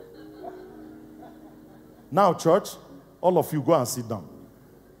 Now, church, all of you go and sit down.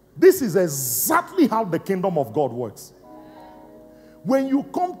 This is exactly how the kingdom of God works. When you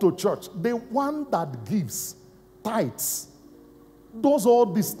come to church, the one that gives tithes, does all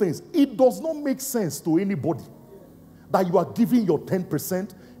these things, it does not make sense to anybody that you are giving your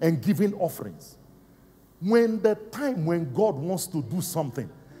 10% and giving offerings. When the time when God wants to do something,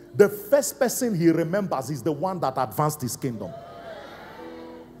 the first person he remembers is the one that advanced his kingdom.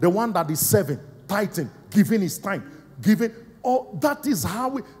 The one that is serving, tithing, giving his time, giving. Oh, that is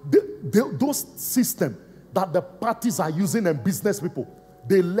how those systems that the parties are using and business people,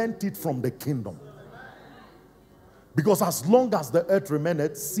 they learned it from the kingdom. Because as long as the earth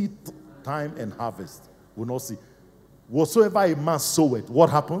remaineth, seed time and harvest will not see. Whatsoever a man soweth, what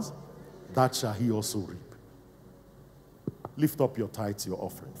happens? That shall he also reap. Lift up your tithes, your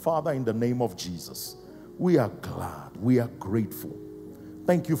offering. Father, in the name of Jesus, we are glad, we are grateful.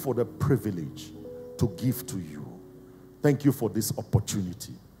 Thank you for the privilege to give to you. Thank you for this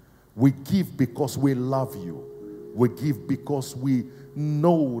opportunity. We give because we love you. We give because we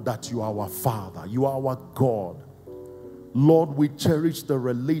know that you are our Father. You are our God. Lord, we cherish the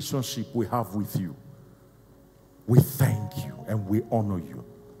relationship we have with you. We thank you and we honor you.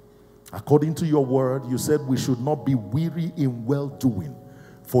 According to your word, you said we should not be weary in well-doing,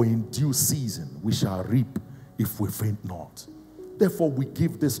 for in due season we shall reap if we faint not. Therefore, we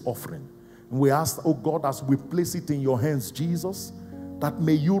give this offering. And we ask, oh God, as we place it in your hands, Jesus, that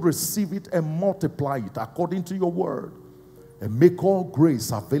may you receive it and multiply it according to your word, and make all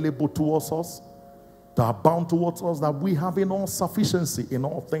grace available towards us, to abound towards us, that we have in all sufficiency in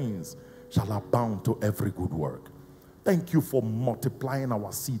all things shall abound to every good work. Thank you for multiplying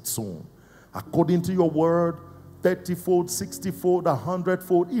our seed sown according to your word, 30-fold, 60-fold,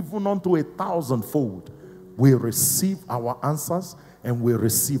 100-fold, even unto 1,000-fold. We receive our answers and we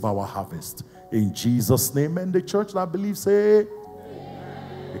receive our harvest. In Jesus' name, and the church that believes say,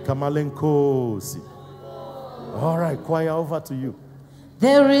 Amen. All right, choir, over to you.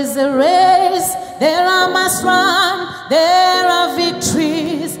 There is a race, there I must run, there are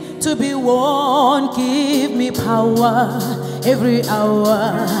victories to be won. Give me power, every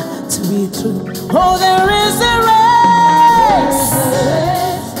hour to be true. Oh, there is a race,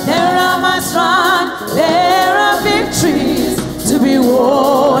 there I must run, there are victories to be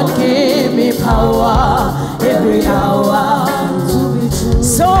won. Give me power every hour to be true.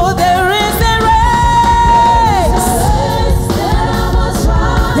 So there is a race, there I must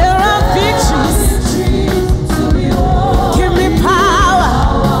run, there are victories to be won. Give me power,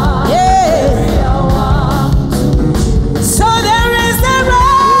 yeah. So there is a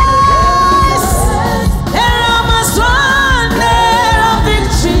race, there I must run, there are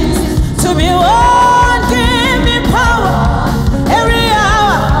victories to be won. Give me power every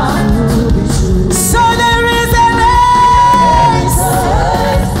hour. So there is a race,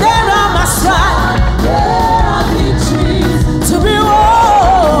 there I must run, there are victories to be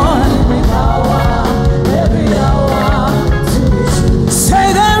won. Say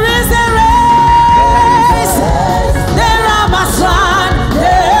there is a race, there I must run,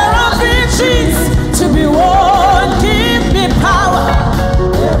 there are victories to be won. Give me power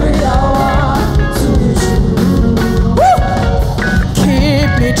every hour to be true. Woo! Keep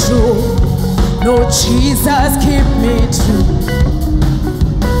me true, Lord Jesus, keep me true.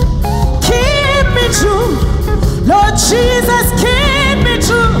 Keep me true, Lord Jesus, keep me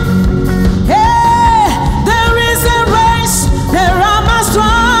true. Hey, there is a race, there I must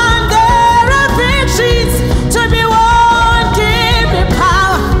run, there are victories to be won. Give me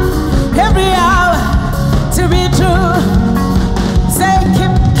power every hour to be true. Say,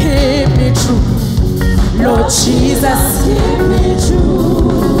 keep me true, Lord Jesus, keep me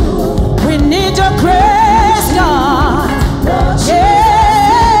true. We need your grace, God.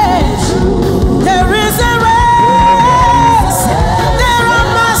 Yeah, there is a race, there I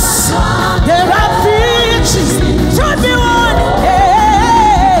must, there are victories to be won.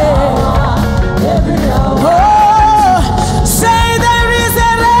 Yeah. Oh, say there is a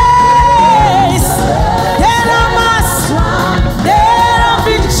race, there I must, there are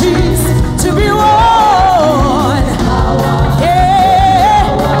victories to be won. Yeah.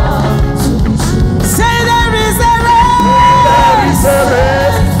 Say there is a race,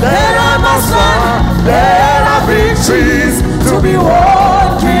 There I must run, there are victories to be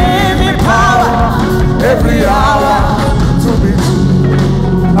won. give me power Every hour to be true.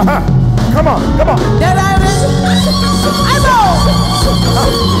 Come on, come on. that I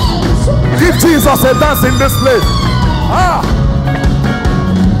Give Jesus a dance in this place.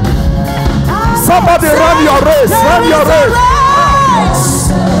 Somebody run your race, run your race.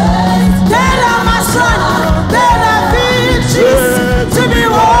 There I must run, there are victories to be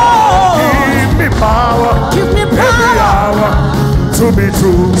won. Give me power, Give me every power. hour to be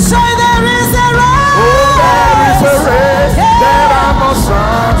true. Say there is a race, There is a race that I must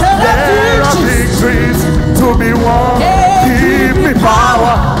run. There are victories to be won. Give me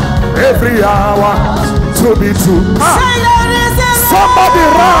power every hour to be true. Say there is a Somebody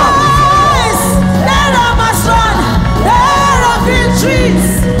run. race, there I must run, there are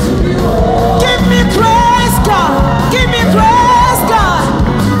victories. Give me praise, God. Give me praise, God.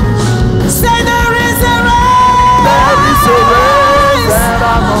 Say there is a race, There is a race that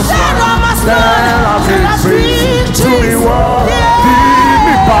I must there I run. must There run, are there are victories to be won. Yeah. Give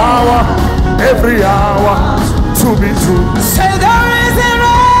me power every hour to be true. Say there is a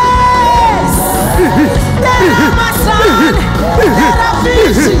race, there I must run, there are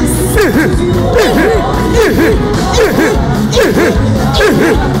victories.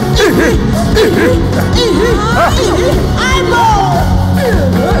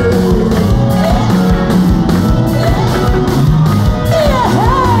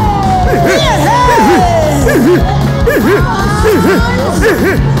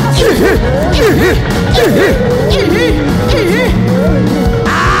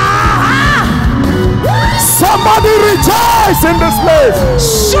 I Somebody rejoice in this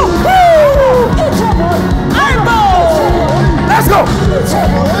place. Let's go.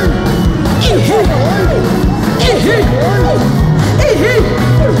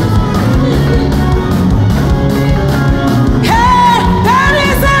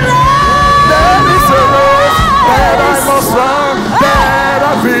 There is a race that I must run. There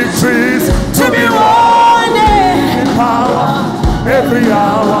are victories to be won. power every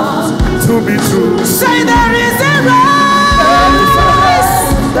hour to be true. Say there is a race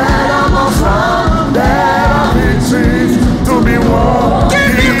That I must run. There are victories to be won.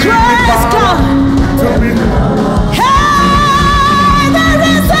 Give me praise, God. To be Hey, there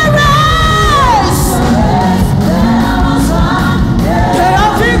is a race. There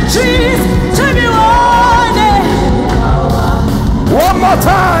are victories to be won. one more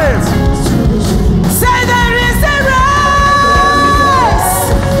time. Say there is a race.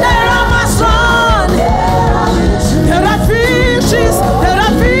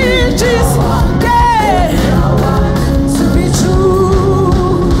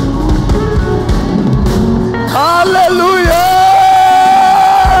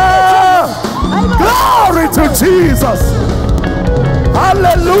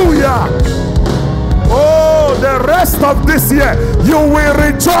 of this year, you will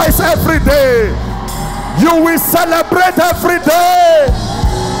rejoice every day. You will celebrate every day.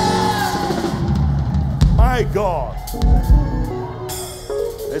 My God.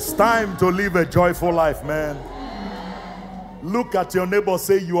 It's time to live a joyful life, man. Look at your neighbor,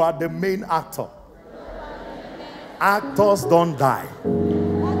 say, you are the main actor. Actors don't die.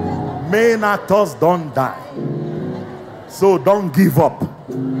 Main actors don't die. So don't give up.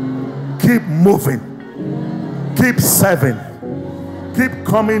 Keep moving. Keep serving. Keep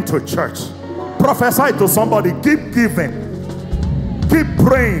coming to church. Prophesy to somebody. Keep giving. Keep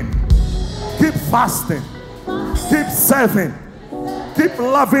praying. Keep fasting. Keep serving. Keep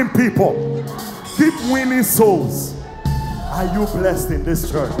loving people. Keep winning souls. Are you blessed in this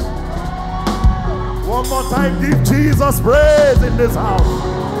church? One more time, give Jesus praise in this house.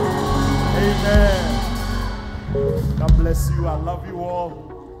 Amen. God bless you. I love you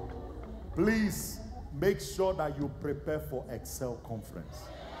all. Please make sure that you prepare for Excel conference.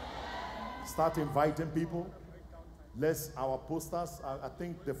 Start inviting people. Our posters, I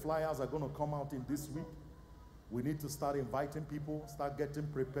think the flyers are going to come out in this week. We need to start inviting people, start getting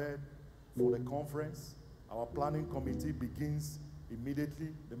prepared for the conference. Our planning committee begins immediately.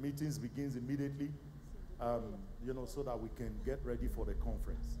 The meetings begins immediately, so that we can get ready for the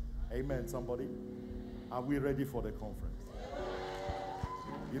conference. Amen, somebody? Are we ready for the conference?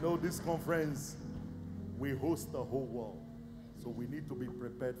 This conference, we host the whole world. So we need to be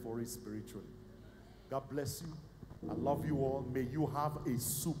prepared for it spiritually. God bless you. I love you all. May you have a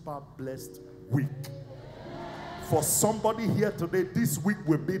super blessed week. For somebody here today, this week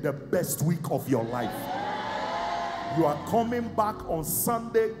will be the best week of your life. You are coming back on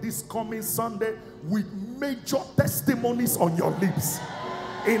Sunday, this coming Sunday, with major testimonies on your lips.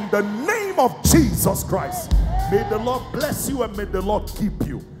 In the name of Jesus Christ, may the Lord bless you and may the Lord keep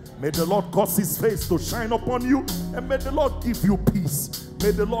you. May the Lord cause his face to shine upon you and may the Lord give you peace.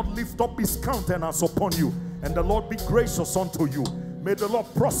 May the Lord lift up his countenance upon you and the Lord be gracious unto you. May the Lord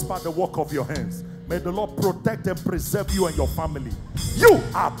prosper the work of your hands. May the Lord protect and preserve you and your family. You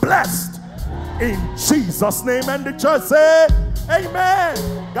are blessed in Jesus' name. And the church say,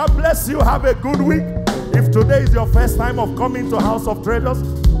 amen. God bless you. Have a good week. If today is your first time of coming to House of Treasures,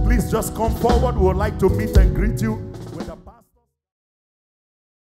 please just come forward. We would like to meet and greet you.